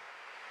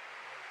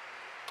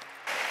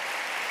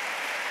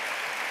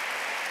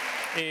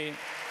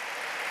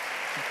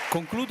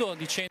 Concludo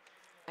dicendo.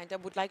 And I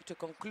would like to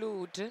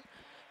conclude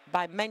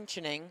by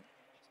mentioning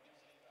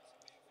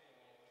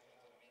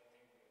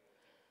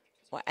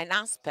an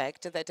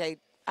aspect that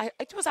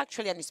it was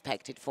actually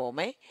unexpected for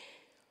me.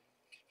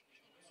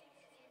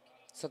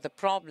 So the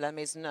problem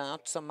is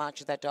not so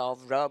much that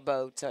of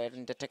robots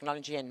and the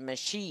technology and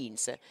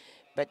machines,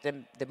 but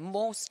the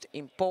most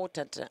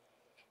important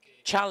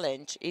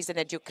challenge is an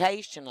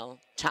educational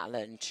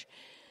challenge,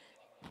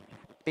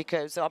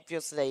 because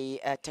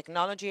obviously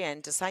technology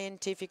and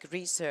scientific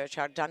research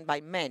are done by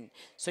men.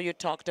 So you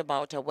talked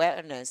about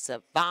awareness,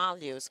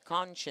 values,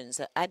 conscience,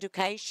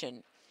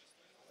 education.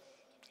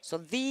 So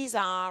these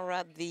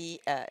are the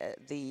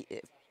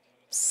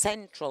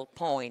central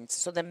points.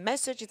 So the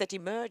message that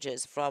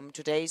emerges from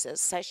today's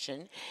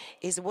session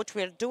is what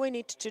we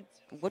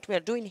are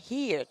doing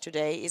here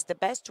today is the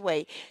best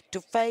way to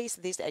face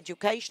this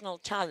educational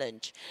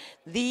challenge.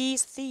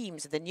 These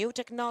themes, the new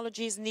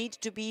technologies, need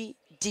to be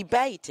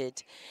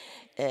debated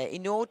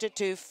in order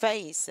to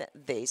face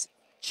this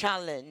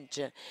challenge.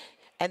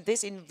 And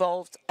this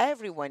involves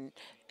everyone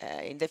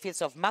in the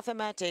fields of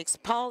mathematics,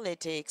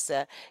 politics,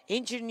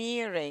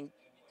 engineering.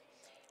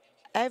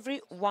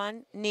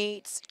 Everyone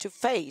needs to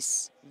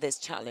face this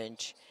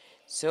challenge.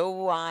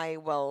 So I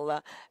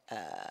will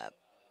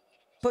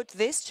put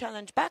this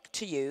challenge back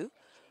to you,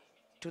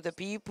 to the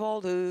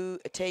people who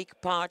take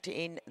part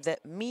in the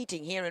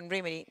meeting here in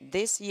Rimini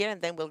this year,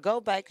 and then we'll go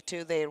back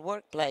to their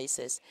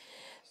workplaces.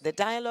 The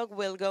dialogue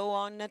will go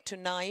on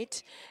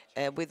tonight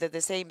with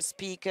the same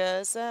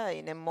speakers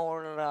in a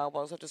more,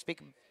 well, so to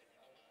speak,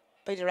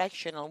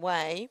 bidirectional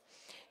way.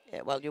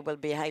 Well, you will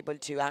be able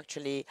to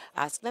actually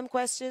ask them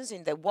questions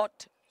in the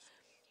what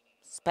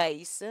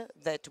space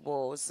that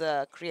was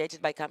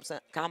created by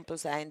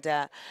Campus and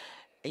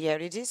here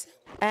it is.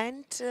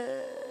 And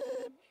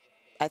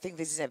I think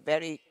this is a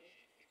very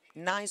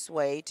nice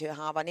way to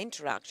have an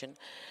interaction.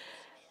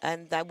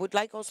 And I would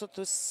like also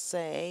to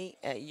say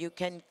you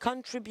can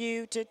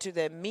contribute to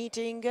the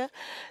meeting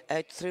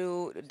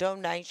through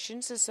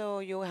donations. So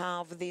you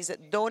have these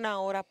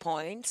Dona Ora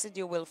points that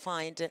you will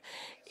find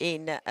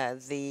in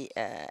the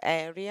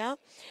area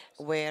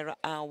where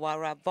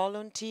our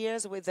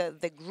volunteers with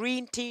the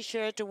green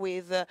T-shirt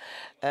with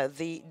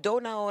the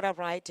Dona Ora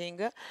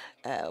writing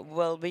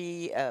will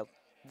be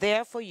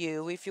there for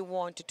you if you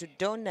want to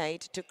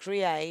donate to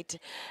create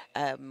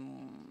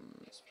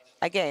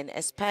again,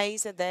 a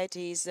space that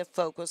is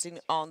focusing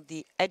on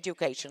the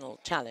educational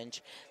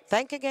challenge.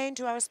 Thank again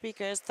to our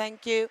speakers.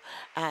 Thank you,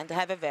 and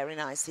have a very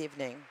nice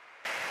evening.